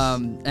 yes.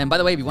 And by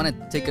the way, if you want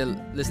to take a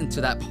listen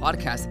to that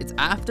podcast, it's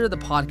after the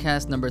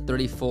podcast number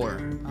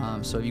 34.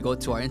 So if you go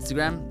to our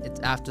Instagram, it's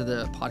after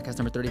the podcast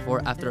number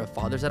 34, after A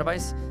Father's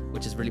Advice,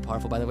 which is really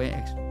powerful, by the way.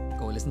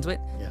 Go listen to it.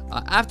 Yeah.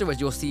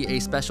 Afterwards, you'll see a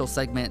special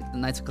segment, the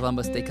Knights of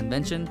Columbus State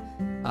Convention,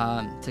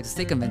 Texas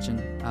State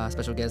Convention,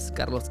 special guest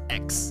Carlos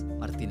X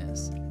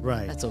Martinez.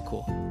 Right. That's so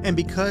cool. And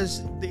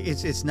because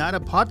it's not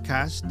a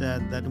podcast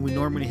that we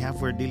normally have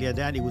for Delia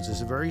Dad, it was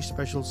a very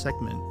special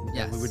segment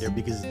that we were there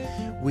because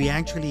we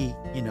actually,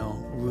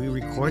 we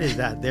recorded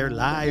that there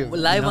live.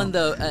 Live on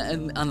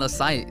the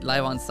site,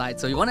 live on site.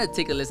 So you want to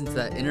take a listen to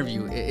that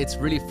interview. It's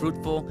really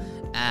fruitful.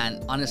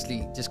 And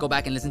honestly, just go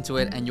back and listen to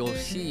it and you'll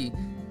see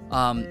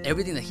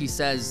everything that he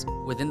says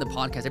within the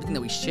podcast, everything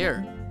that we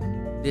share,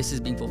 this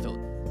is being fulfilled.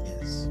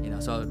 Yes.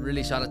 So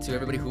really shout out to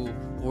everybody who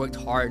worked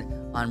hard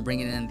on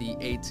bringing in the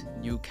 8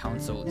 new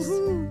councils.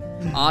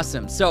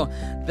 Awesome. So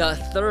the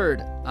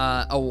third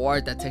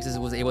award that Texas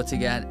was able to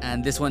get,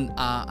 and this one,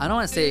 I don't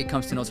want to say it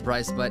comes to no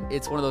surprise, but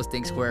it's one of those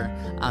things where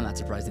I'm not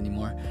surprised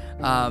anymore.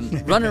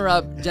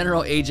 Runner-up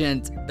General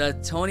Agent, the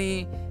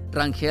Tony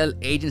Rangel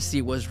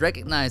Agency was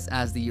recognized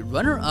as the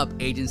runner-up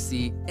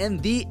agency in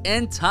the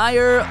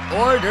entire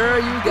order,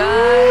 you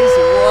guys.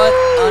 What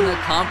an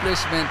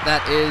accomplishment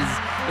that is.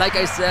 Like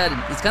I said,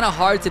 it's kind of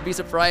hard to be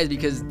surprised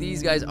because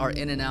these guys are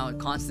in and out,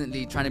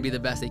 constantly trying to be the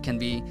best they can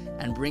be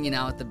and bringing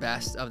out the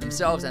best of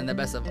themselves and the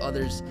best of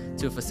others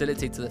to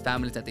facilitate to the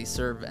families that they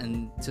serve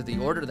and to the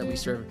order that we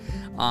serve.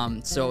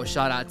 So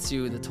shout out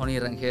to the Tony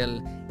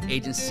Rangel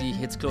Agency.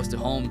 Hits close to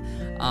home.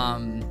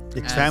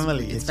 It's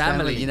family. It's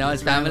family.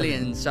 It's family.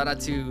 And shout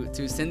out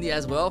to Cindy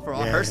as well for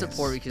all her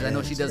support because I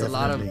know she does a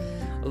lot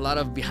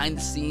of behind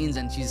the scenes,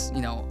 and she's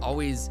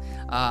always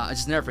I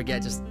just never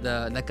forget just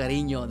the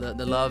cariño,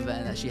 the love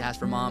that she has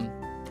for Mom.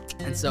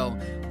 And so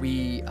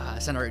we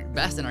send our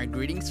best and our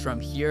greetings from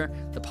here,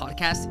 the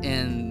podcast,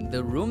 in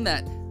the room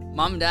that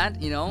Mom and Dad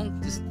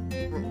just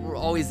we're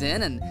always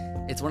in. And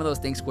it's one of those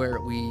things where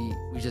we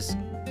just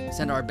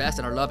send our best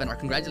and our love and our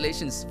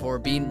congratulations for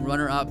being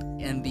runner-up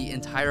in the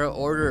entire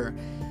order.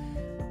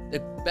 The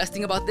best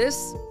thing about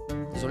this,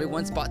 there's only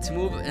one spot to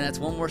move, and that's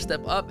one more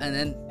step up, and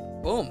then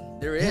boom,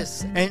 there it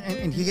is.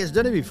 And he has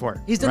done it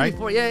before. He's done it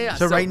before, yeah.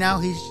 So right now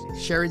he's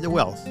sharing the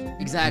wealth.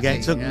 Exactly.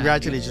 Okay, so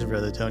congratulations,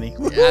 Brother Tony.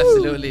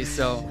 Absolutely.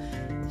 So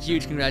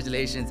huge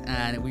congratulations,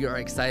 and we are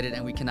excited,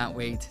 and we cannot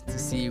wait to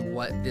see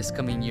what this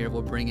coming year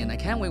will bring in. I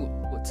can't wait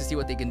to see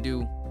what they can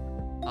do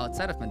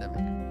outside of pandemic,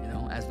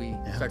 as we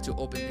start to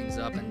open things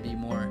up and be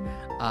more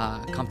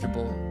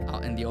comfortable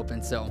out in the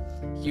open. So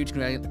huge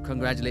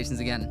congratulations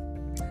again.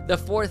 The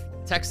fourth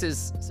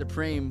Texas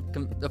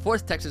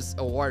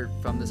award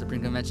from the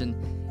Supreme Convention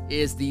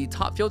is the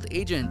top field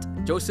agent,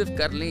 Joseph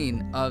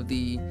Garlin of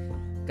the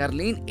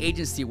Garlin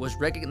Agency was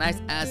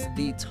recognized as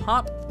the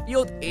top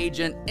field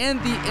agent in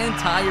the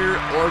entire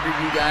order,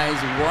 you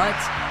guys. What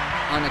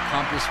an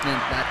accomplishment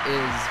that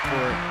is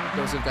for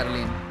Joseph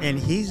Garlin. And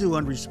he's the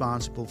one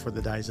responsible for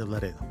the Dice of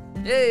Laredo.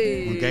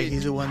 Yay! Okay,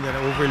 he's the one that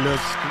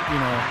overlooks,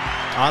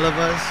 all of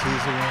us.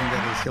 He's the one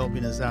that is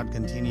helping us out,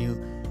 continue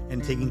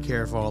and taking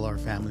care of all our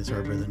families,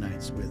 our brother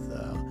knights, with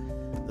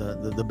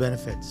the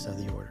benefits of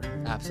the order.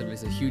 Absolutely.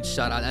 It's a huge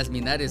shout out.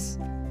 That is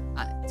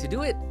to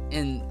do it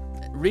in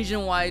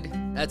region wide,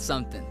 that's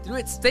something. To do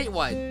it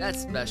statewide,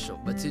 that's special.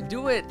 But to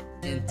do it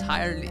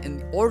entirely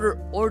in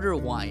order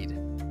wide,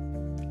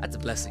 that's a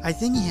blessing. I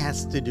think he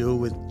has to do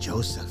with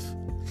Joseph.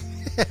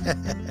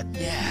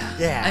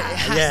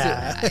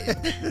 Yeah.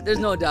 There's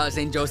no doubt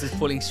St. Joseph's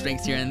pulling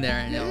strings here and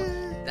there.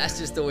 That's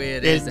just the way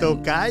it is. El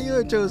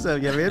tocayo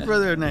Joseph, ya ves,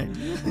 brother knight.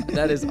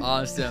 That is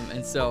awesome.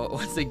 And so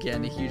once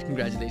again, a huge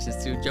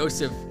congratulations to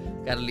Joseph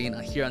Garlin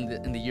here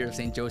in the year of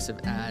St. Joseph,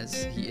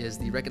 as he is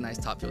the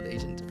recognized top field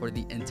agent for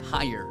the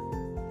entire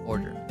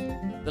order.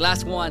 The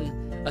last one,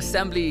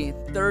 Assembly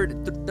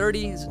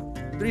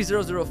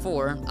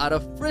 3004 out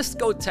of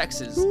Frisco,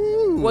 Texas,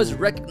 was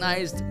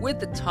recognized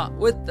with the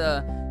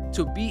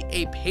To Be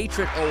a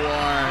Patriot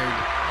Award.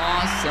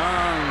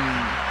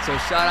 Awesome. So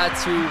shout out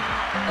to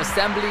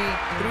Assembly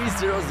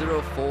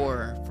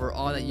 3004 for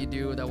all that you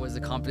do that was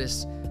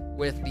accomplished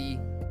with the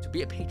To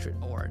Be a Patriot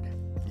Award.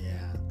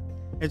 Yeah,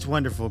 it's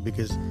wonderful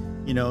because,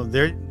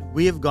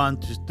 we have gone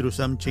through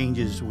some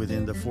changes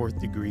within the fourth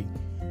degree,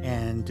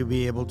 and to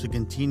be able to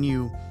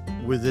continue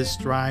with this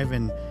drive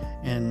and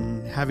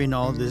having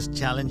all these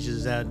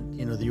challenges that,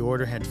 the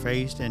order had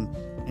faced,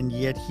 and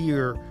yet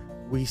here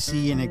we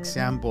see an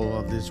example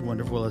of this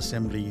wonderful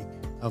assembly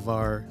of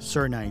our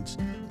Sir Knights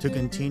to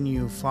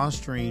continue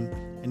fostering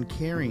and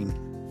caring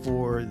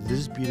for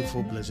this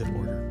beautiful, blessed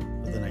order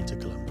of the Knights of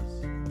Columbus.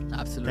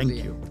 Absolutely.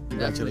 Thank you.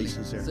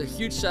 Congratulations, sir. So a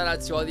huge shout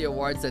out to all the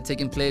awards that have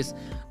taken place.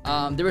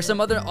 There were some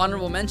other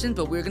honorable mentions,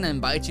 but we're going to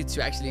invite you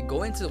to actually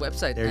go into the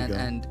website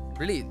and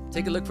really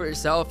take a look for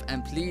yourself,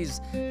 and please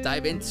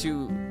dive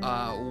into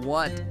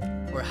what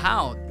or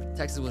how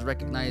Texas was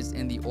recognized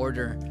in the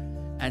order.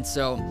 And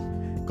so,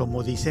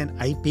 como dicen,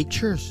 hay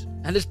pictures.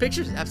 And there's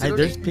pictures,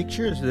 absolutely. There's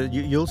pictures that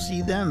you'll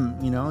see them.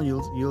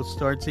 You'll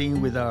start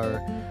seeing with our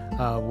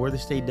we're the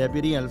state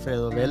deputy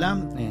Alfredo Vela,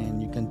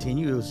 and you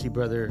continue. You'll see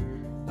brother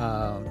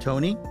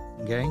Tony,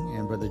 okay,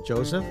 and brother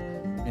Joseph,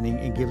 and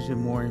it gives you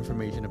more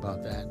information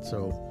about that.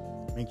 So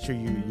make sure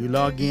you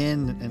log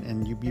in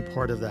and you be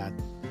part of that.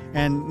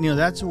 And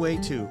that's a way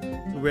to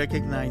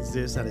recognize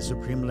this at a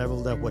supreme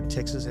level, that what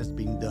Texas has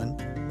been done.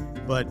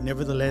 But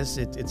nevertheless,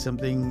 it's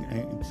something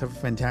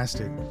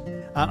fantastic.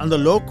 On the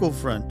local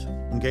front,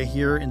 okay,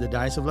 here in the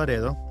Diocese of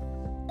Laredo,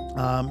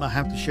 I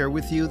have to share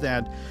with you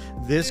that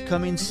this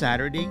coming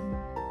Saturday,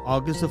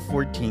 August the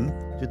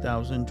 14th,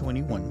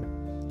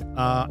 2021,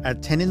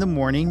 at 10 in the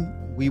morning,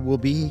 we will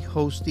be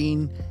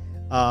hosting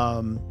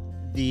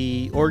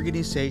the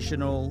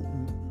organizational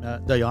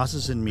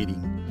diocesan meeting.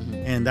 Mm-hmm.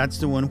 And that's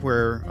the one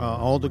where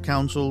all the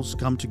councils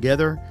come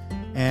together,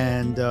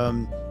 and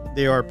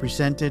they are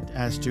presented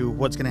as to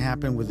what's going to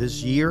happen with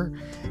this year.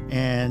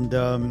 And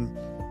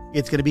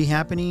it's going to be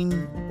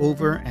happening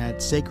over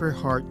at Sacred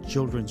Heart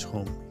Children's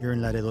Home here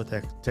in Laredo,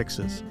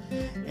 Texas.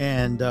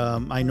 And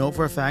I know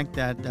for a fact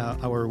that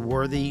our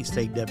worthy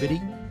state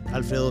deputy,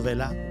 Alfredo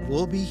Vela,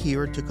 will be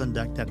here to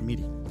conduct that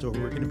meeting. So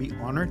we're going to be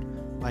honored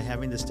by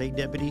having the state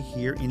deputy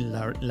here in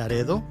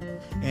Laredo,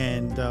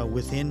 and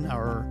within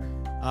our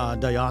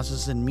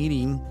diocesan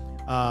meeting,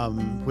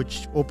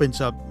 which opens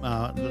up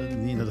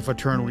the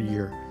fraternal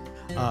year.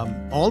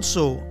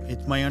 Also,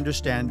 it's my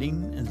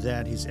understanding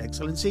that His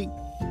Excellency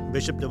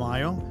Bishop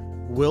DeMaio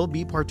will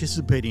be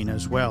participating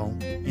as well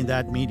in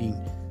that meeting.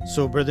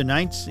 So, Brother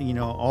Knights,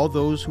 all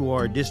those who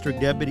are district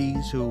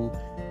deputies, who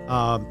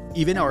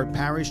even our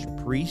parish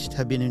priests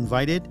have been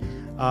invited,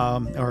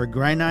 our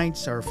Grand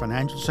Knights, our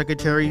financial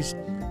secretaries,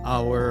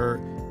 our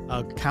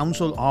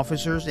council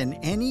officers, and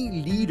any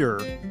leader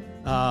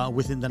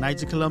within the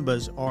Knights of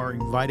Columbus are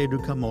invited to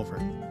come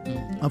over.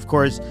 Of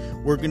course,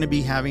 we're going to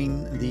be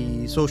having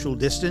the social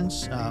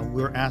distance.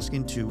 We're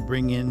asking to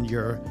bring in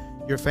your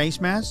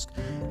face mask,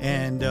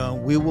 and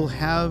we will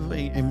have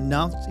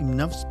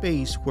enough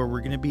space where we're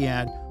going to be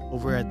at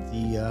over at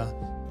the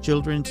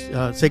Children's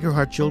Sacred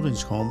Heart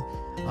Children's Home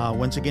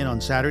once again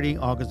on Saturday,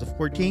 August the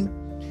 14th,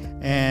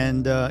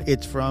 and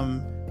it's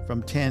from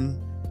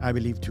 10, I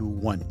believe, to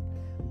 1.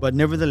 But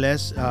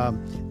nevertheless,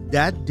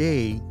 that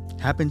day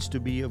happens to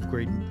be of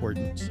great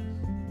importance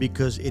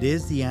because it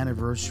is the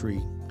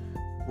anniversary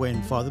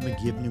when Father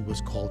McGivney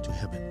was called to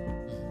heaven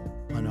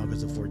on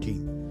August the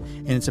 14th.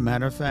 And it's a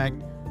matter of fact,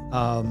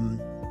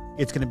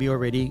 it's going to be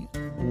already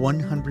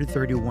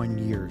 131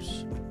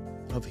 years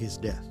of his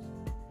death.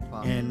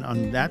 Wow. And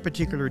on that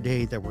particular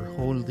day that we're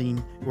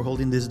holding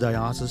this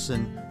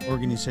diocesan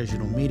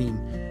organizational meeting,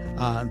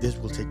 this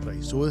will take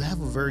place. So we'll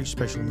have a very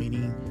special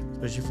meeting,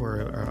 especially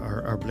for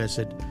our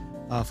blessed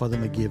Father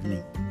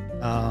McGivney.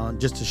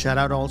 Just a shout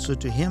out also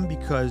to him,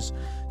 because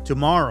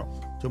tomorrow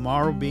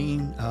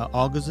being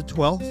August the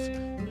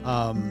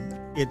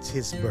 12th, it's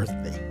his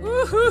birthday.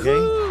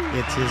 Okay,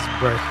 it's his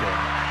birthday.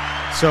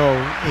 So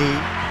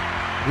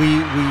we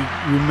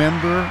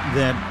remember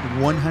that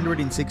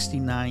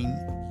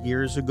 169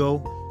 years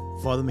ago,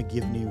 Father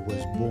McGivney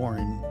was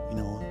born,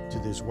 to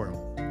this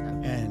world,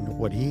 and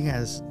what he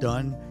has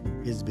done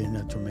has been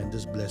a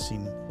tremendous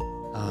blessing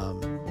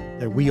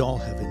that we all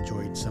have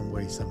enjoyed some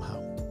way, somehow.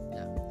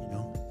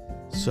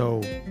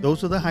 So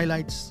those are the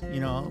highlights,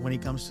 when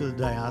it comes to the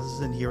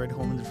diocesan here at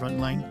home in the front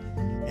line.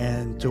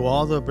 And to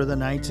all the brother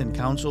knights and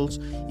councils,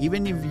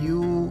 even if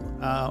you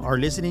are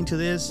listening to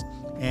this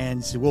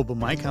and say, well, but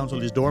my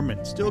council is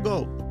dormant, still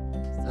go.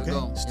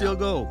 Still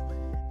go.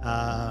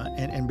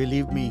 And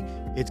believe me,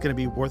 it's going to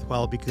be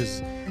worthwhile,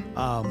 because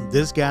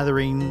this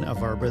gathering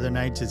of our brother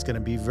knights is going to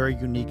be very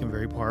unique and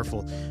very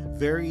powerful,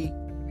 very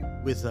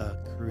with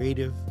a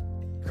creative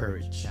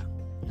courage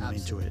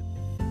into it.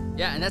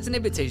 Yeah, and that's an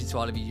invitation to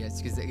all of you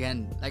guys, because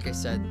again, like I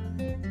said,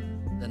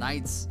 the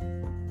Knights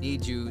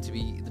need you to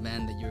be the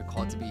man that you're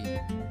called to be,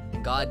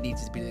 and God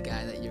needs you to be the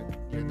guy that you're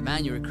the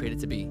man you were created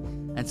to be.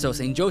 And so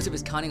St. Joseph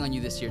is counting on you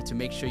this year to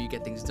make sure you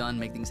get things done,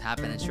 make things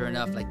happen. And sure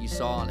enough, like you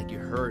saw, like you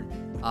heard,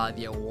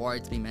 the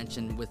awards being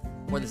mentioned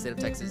for the state of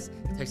Texas.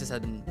 Texas has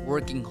been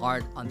working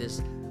hard on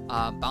this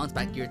bounce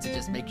back year to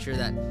just make sure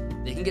that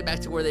they can get back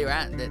to where they were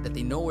at, that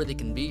they know where they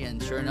can be.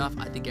 And sure enough,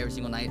 I think every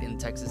single night in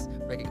Texas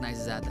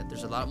recognizes that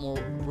there's a lot more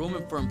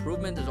room for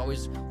improvement. There's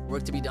always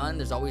work to be done.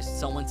 There's always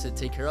someone to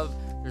take care of.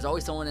 There's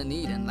always someone in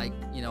need. And like,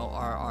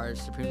 our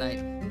Supreme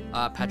Knight,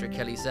 Patrick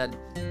Kelly, said,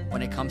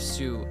 when it comes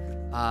to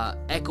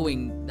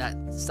echoing that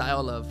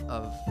style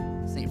of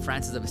St.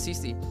 Francis of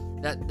Assisi,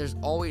 that there's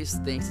always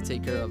things to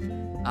take care of,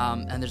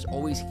 and there's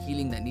always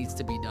healing that needs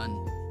to be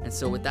done. And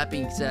so with that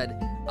being said,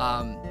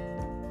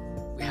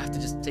 we have to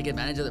just take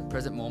advantage of the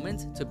present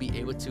moment to be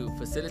able to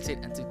facilitate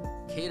and to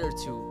cater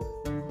to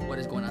what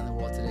is going on in the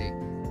world today.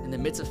 In the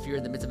midst of fear,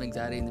 in the midst of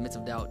anxiety, in the midst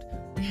of doubt,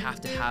 we have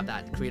to have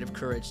that creative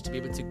courage to be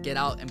able to get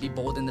out and be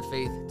bold in the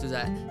faith, so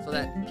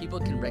that people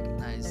can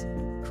recognize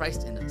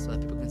Christ in us, so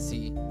that people can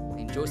see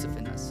St. Joseph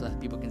in us, so that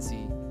people can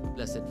see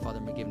Blessed Father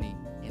McGivney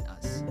in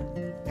us.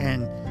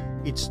 And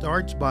it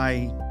starts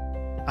by,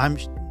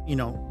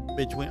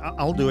 between,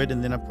 I'll do it,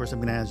 and then of course I'm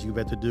going to ask you,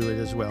 Beth, to do it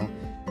as well.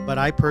 But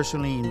I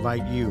personally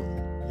invite you,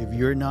 if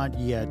you're not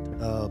yet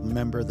a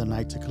member of the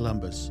Knights of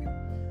Columbus,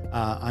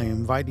 I am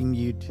inviting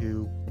you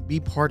to be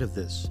part of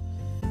this,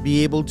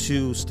 be able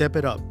to step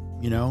it up,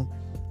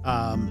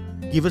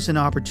 give us an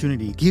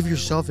opportunity, give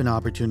yourself an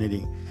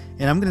opportunity.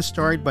 And I'm going to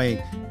start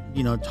by,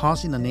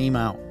 tossing a name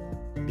out,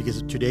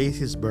 because today is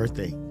his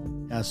birthday.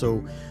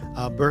 So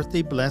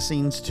birthday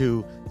blessings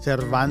to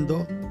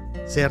Servando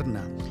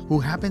Serna, who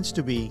happens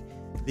to be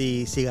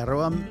the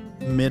Cigarroa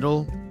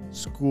Middle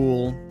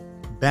School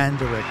band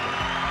director.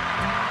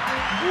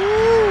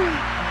 Woo!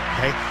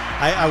 Okay,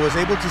 I was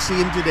able to see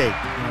him today.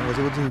 I was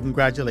able to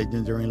congratulate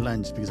him during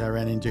lunch because I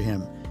ran into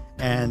him.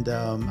 And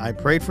I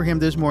prayed for him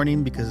this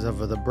morning because of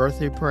the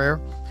birthday prayer.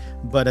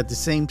 But at the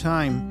same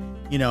time,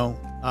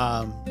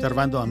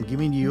 Servando, I'm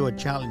giving you a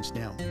challenge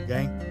now,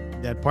 okay?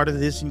 That part of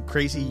this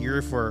crazy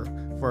year for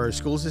our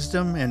school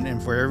system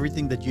and for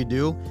everything that you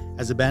do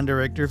as a band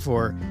director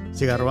for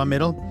Cigarroa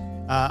Middle,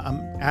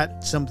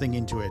 add something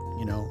into it,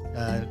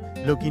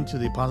 look into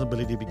the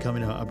possibility of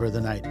becoming a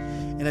Brother Knight.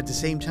 And at the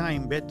same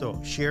time,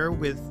 Beto, share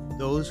with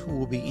those who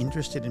will be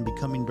interested in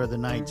becoming Brother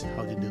Knights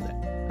how to do that.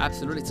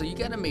 Absolutely. So you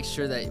got to make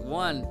sure that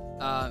one,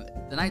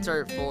 the Knights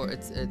are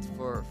it's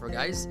for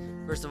guys.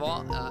 First of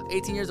all,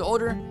 18 years or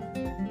older,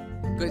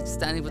 good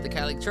standing with the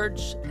Catholic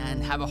Church,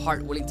 and have a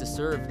heart willing to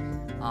serve.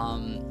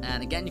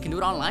 And again, you can do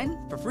it online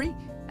for free,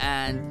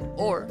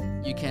 or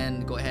you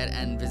can go ahead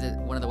and visit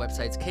one of the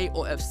websites,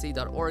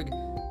 kofc.org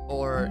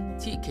or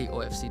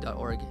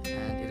tkofc.org,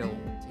 and it'll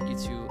take you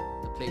to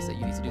the place that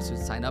you need to do to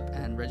sign up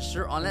and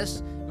register.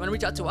 Unless you want to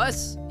reach out to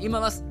us,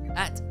 email us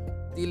at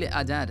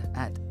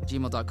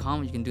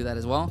dileadad@gmail.com. You can do that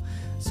as well,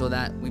 so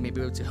that we may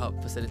be able to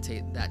help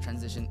facilitate that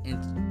transition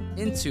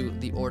into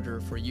the order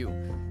for you.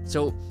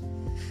 So,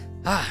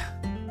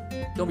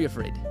 don't be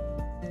afraid.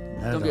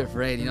 Don't be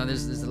afraid.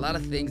 There's a lot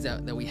of things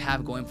that we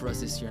have going for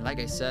us this year. And like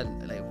I said,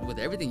 with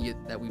everything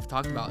that we've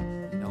talked about,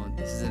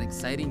 this is an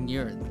exciting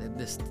year.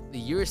 The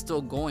year is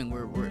still going.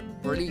 We're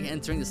barely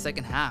entering the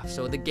second half.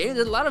 So there's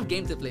a lot of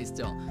game to play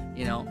still.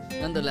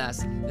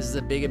 Nonetheless, this is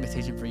a big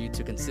invitation for you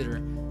to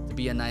consider to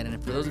be a knight.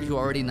 And for those of you who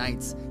are already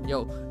knights,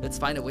 let's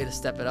find a way to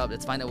step it up.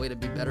 Let's find a way to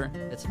be better.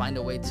 Let's find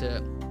a way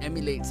to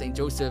emulate St.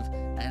 Joseph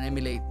and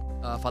emulate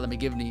Father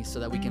McGivney, so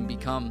that we can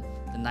become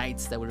the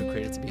knights that we were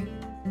created to be.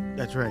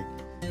 That's right.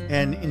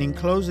 And in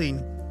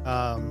closing,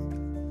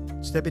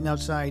 stepping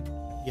outside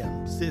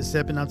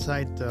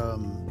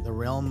the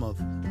realm of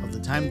the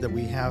time that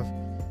we have,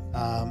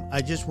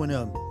 I just want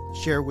to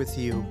share with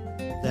you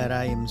that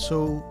I am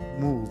so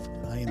moved,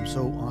 I am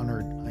so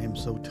honored, I am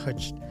so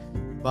touched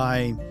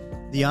by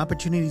the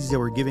opportunities that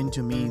were given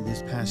to me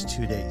this past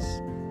 2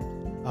 days.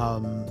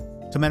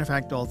 As a matter of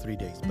fact, all 3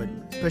 days, but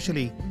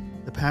especially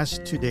the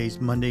past 2 days,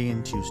 Monday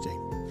and Tuesday.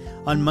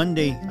 On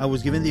Monday, I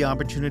was given the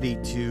opportunity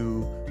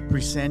to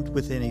present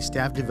within a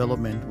staff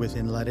development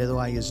within Laredo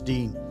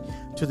ISD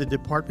to the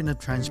Department of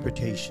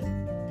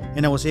Transportation.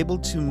 And I was able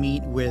to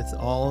meet with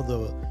all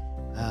the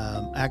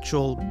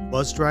actual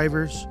bus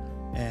drivers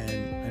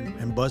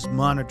and bus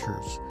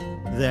monitors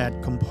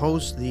that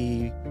compose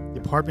the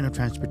Department of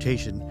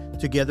Transportation,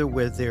 together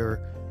with their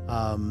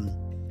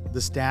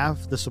the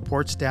staff, the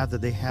support staff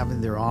that they have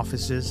in their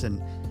offices.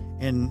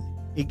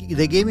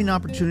 They gave me an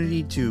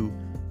opportunity to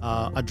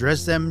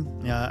address them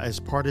as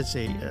part of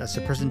a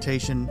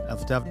presentation of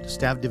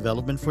staff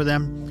development for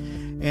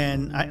them.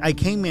 And I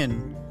came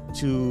in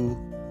to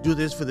do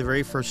this for the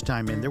very first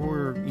time, and there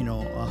were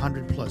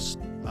 100 plus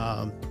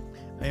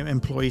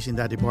employees in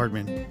that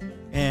department,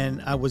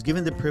 and I was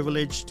given the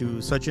privilege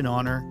to such an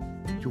honor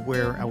to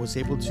where I was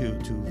able to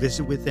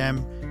visit with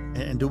them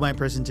and do my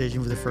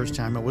presentation for the first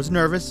time. I was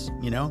nervous,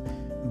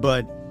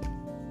 but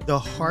the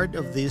heart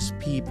of these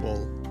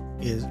people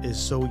is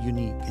so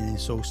unique and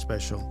is so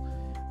special.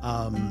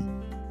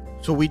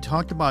 So we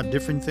talked about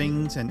different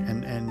things and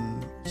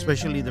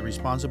especially the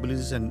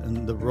responsibilities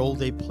and the role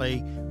they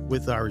play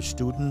with our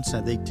students,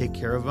 and they take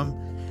care of them.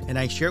 And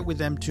I shared with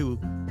them too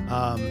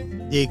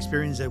the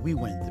experience that we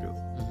went through,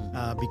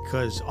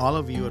 because all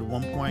of you at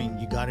one point,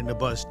 you got in a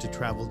bus to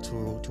travel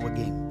to a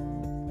game.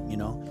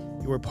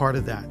 You were part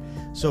of that.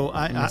 So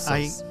I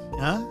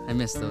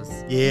miss those.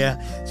 Yeah.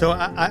 So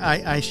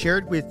I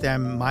shared with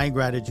them my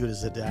gratitude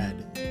as a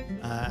dad,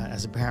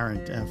 as a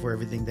parent, for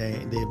everything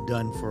they've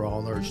done for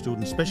all our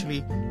students,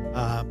 especially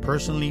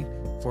personally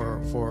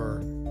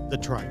for the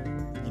tribe,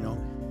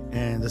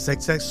 and the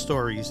success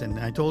stories. And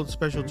I told a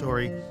special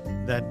story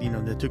that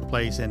took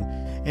place,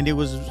 and it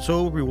was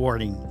so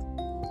rewarding.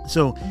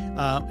 So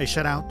a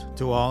shout out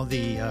to all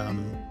the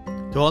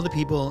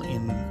people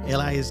in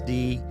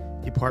LISD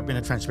Department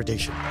of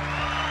Transportation.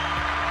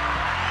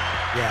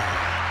 Yeah.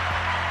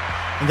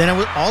 And then I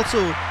was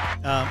also,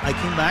 I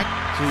came back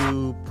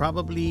to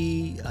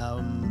probably,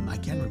 I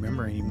can't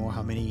remember anymore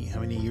how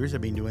many years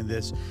I've been doing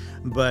this,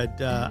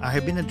 but I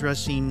have been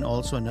addressing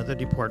also another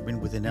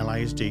department within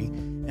LISD,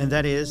 and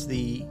that is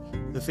the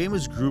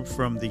famous group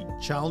from the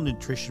Child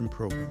Nutrition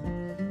Program.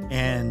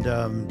 And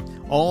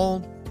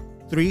all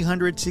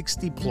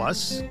 360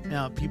 plus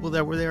people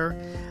that were there,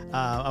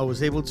 I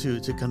was able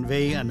to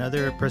convey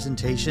another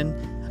presentation.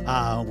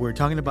 We're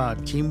talking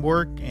about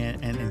teamwork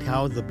and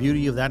how the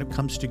beauty of that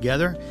comes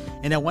together.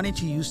 And I wanted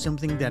to use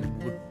something that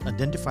would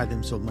identify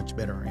them so much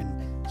better.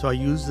 And so I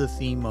used the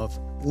theme of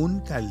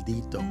un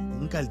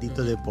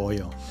caldito de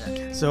pollo.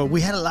 Yeah. So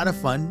we had a lot of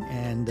fun,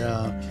 and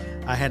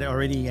I had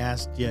already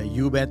asked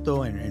you,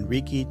 Beto, and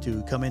Ricky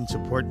to come and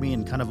support me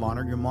and kind of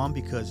honor your mom,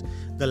 because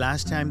the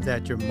last time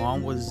that your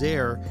mom was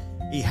there,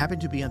 it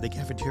happened to be on the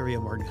cafeteria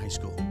of Martin High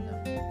School.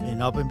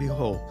 And up and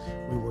behold,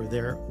 we were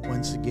there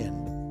once again.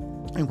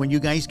 And when you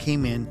guys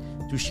came in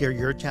to share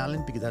your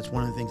talent, because that's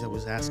one of the things I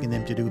was asking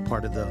them to do,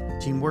 part of the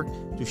teamwork,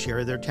 to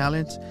share their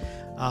talents,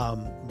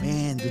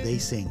 man, do they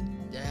sing.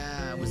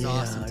 Yeah, it was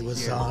awesome. It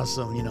was hear.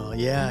 awesome,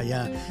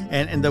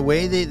 and the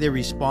way they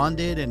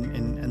responded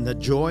and the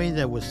joy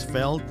that was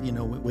felt,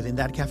 within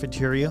that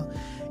cafeteria,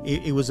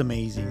 it was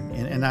amazing.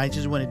 And I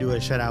just want to do a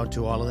shout out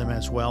to all of them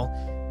as well,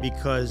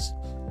 because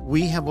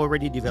we have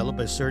already developed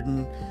a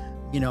certain,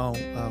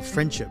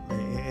 friendship,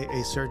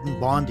 a certain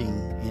bonding,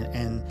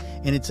 and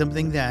it's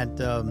something that,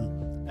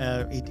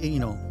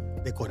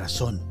 de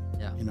corazón,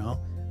 Yeah.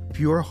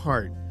 Pure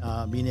heart,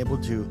 being able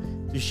to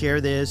share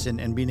this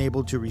and being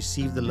able to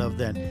receive the love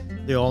that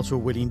they're also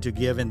willing to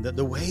give, and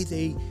the way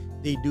they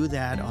do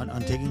that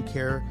on taking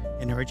care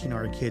and nurturing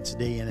our kids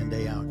day in and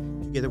day out,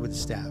 together with the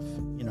staff,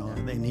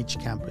 in each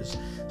campus.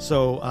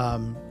 So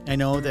I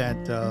know that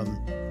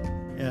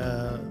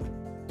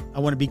I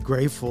want to be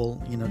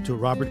grateful, to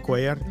Robert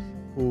Cuellar,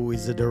 who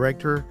is the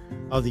director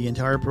of the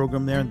entire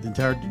program there, the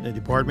entire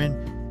department,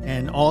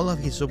 and all of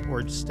his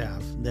support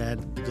staff that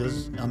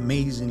does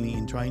amazingly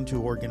in trying to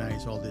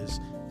organize all this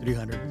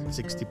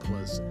 360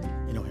 plus,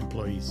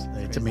 employees.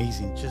 It's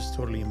amazing, just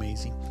totally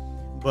amazing.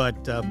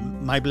 But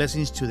my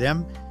blessings to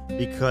them,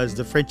 because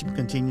the friendship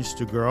continues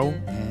to grow,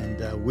 and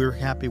we're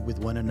happy with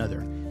one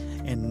another.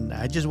 And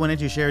I just wanted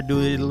to do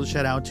a little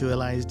shout out to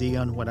LISD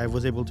on what I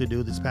was able to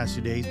do this past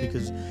 2 days,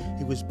 because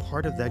it was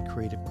part of that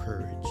creative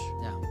courage.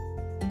 Yeah.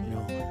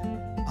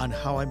 On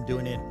how I'm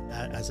doing it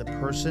as a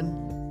person,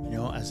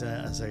 as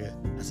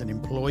an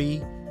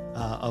employee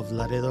of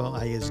Laredo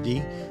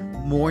ISD,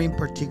 more in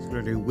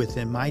particular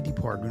within my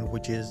department,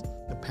 which is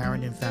the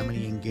Parent and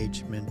Family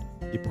Engagement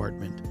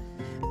Department.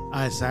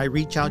 As I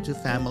reach out to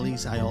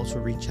families, I also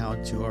reach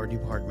out to our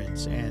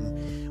departments, and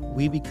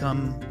we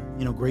become,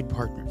 great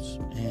partners,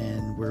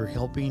 and we're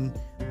helping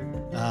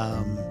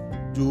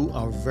do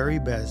our very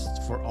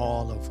best for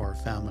all of our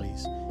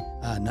families,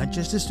 not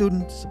just the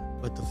students,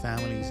 but the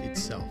families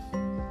itself.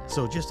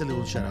 So just a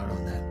little shout out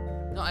on that.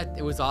 No,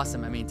 it was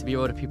awesome. I mean, to be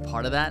able to be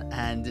part of that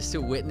and just to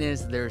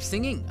witness their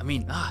singing. I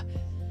mean,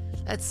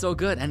 that's so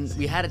good. And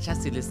we had a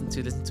chance to listen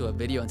to a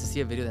video and to see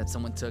a video that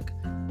someone took.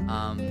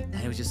 And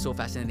it was just so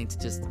fascinating to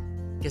just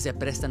que se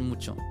prestan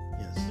mucho.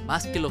 Yes.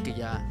 Más que lo que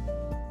ya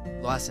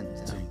lo hacen,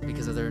 Sí.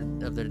 because of their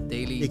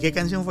daily. ¿Y qué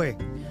canción fue?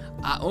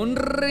 Un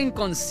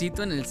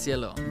rinconcito en el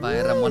cielo by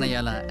Ramón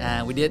Ayala.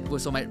 And we did,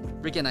 so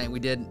Ricky and I, we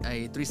did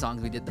 3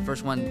 songs. We did the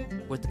first one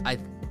with, I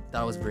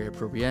thought was very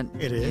appropriate.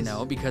 It is.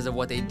 Because of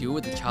what they do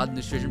with the child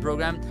nutrition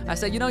program. I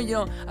said,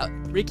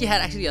 Ricky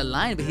had actually a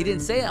line, but he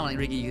didn't say it. I'm like,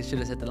 Ricky, you should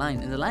have said the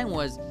line. And the line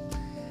was,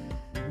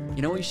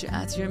 what you should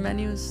add to your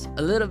menus?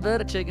 A little bit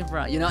of chicken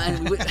fry.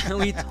 And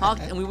we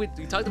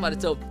talked about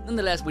it. So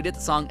nonetheless, we did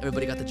the song.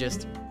 Everybody got the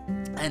gist.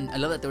 And I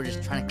love that they were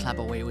just trying to clap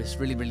away. It was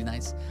really, really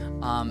nice.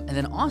 And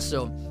then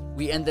also,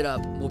 we ended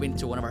up moving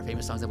to one of our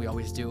famous songs that we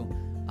always do,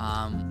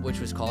 which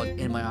was called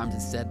In My Arms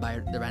Instead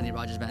by the Randy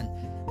Rogers Band.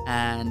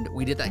 And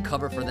we did that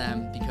cover for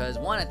them because,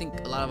 one, I think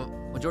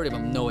majority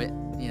of them know it,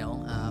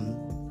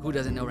 who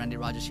doesn't know Randy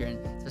Rogers here,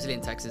 especially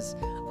in Texas.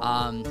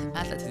 Add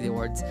that to the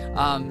awards.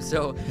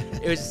 So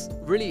it was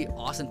really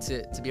awesome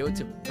to be able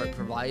to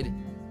provide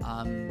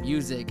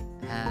music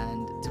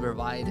and to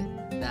provide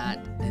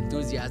that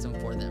enthusiasm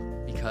for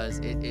them, because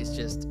it's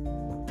just,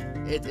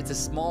 it's a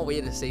small way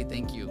to say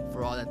thank you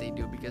for all that they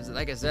do. Because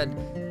like I said,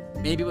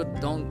 many people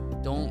don't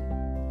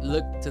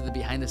look to the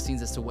behind the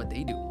scenes as to what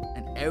they do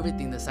and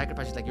everything, the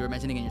sacrifices, like you were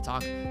mentioning in your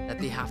talk, that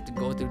they have to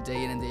go through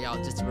day in and day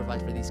out just to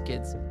provide for these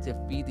kids, to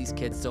feed these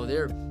kids. So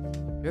they're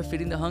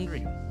feeding the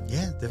hungry.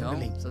 Yeah,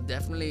 definitely. So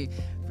definitely,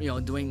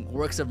 doing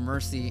works of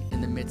mercy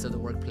in the midst of the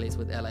workplace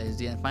with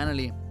LISD. And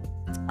finally,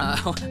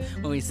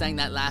 when we sang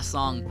that last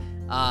song,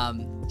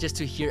 just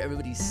to hear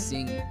everybody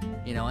sing,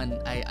 and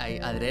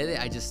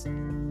I just,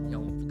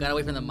 got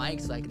away from the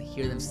mic so I could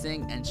hear them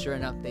sing, and sure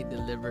enough, they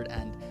delivered,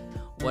 and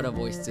what a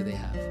voice do they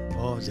have.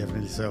 Oh,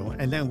 definitely so.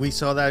 And then we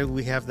saw that,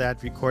 we have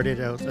that recorded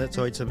out,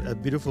 so it's a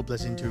beautiful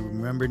blessing to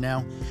remember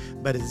now.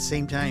 But at the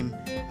same time,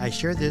 I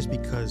share this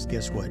because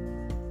guess what?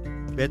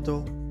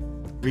 Beto,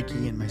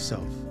 Ricky, and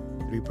myself,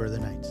 3 Brother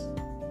Nights,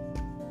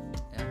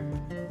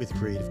 with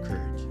creative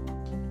courage.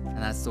 And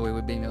that's the way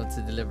we've been able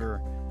to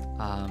deliver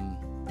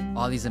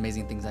all these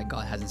amazing things that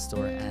God has in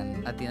store.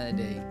 And at the end of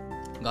the day,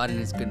 God in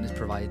His goodness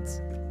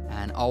provides.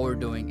 And all we're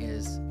doing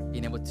is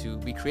being able to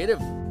be creative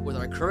with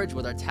our courage,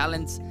 with our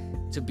talents,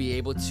 to be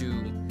able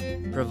to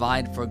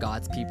provide for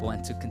God's people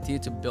and to continue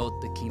to build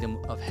the kingdom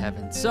of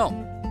heaven. So,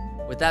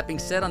 with that being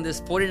said, on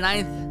this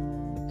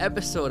 49th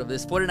episode of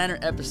this 49er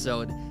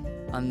episode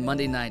on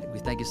Monday night. We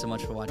thank you so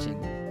much for watching.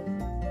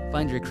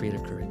 Find your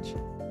creative courage.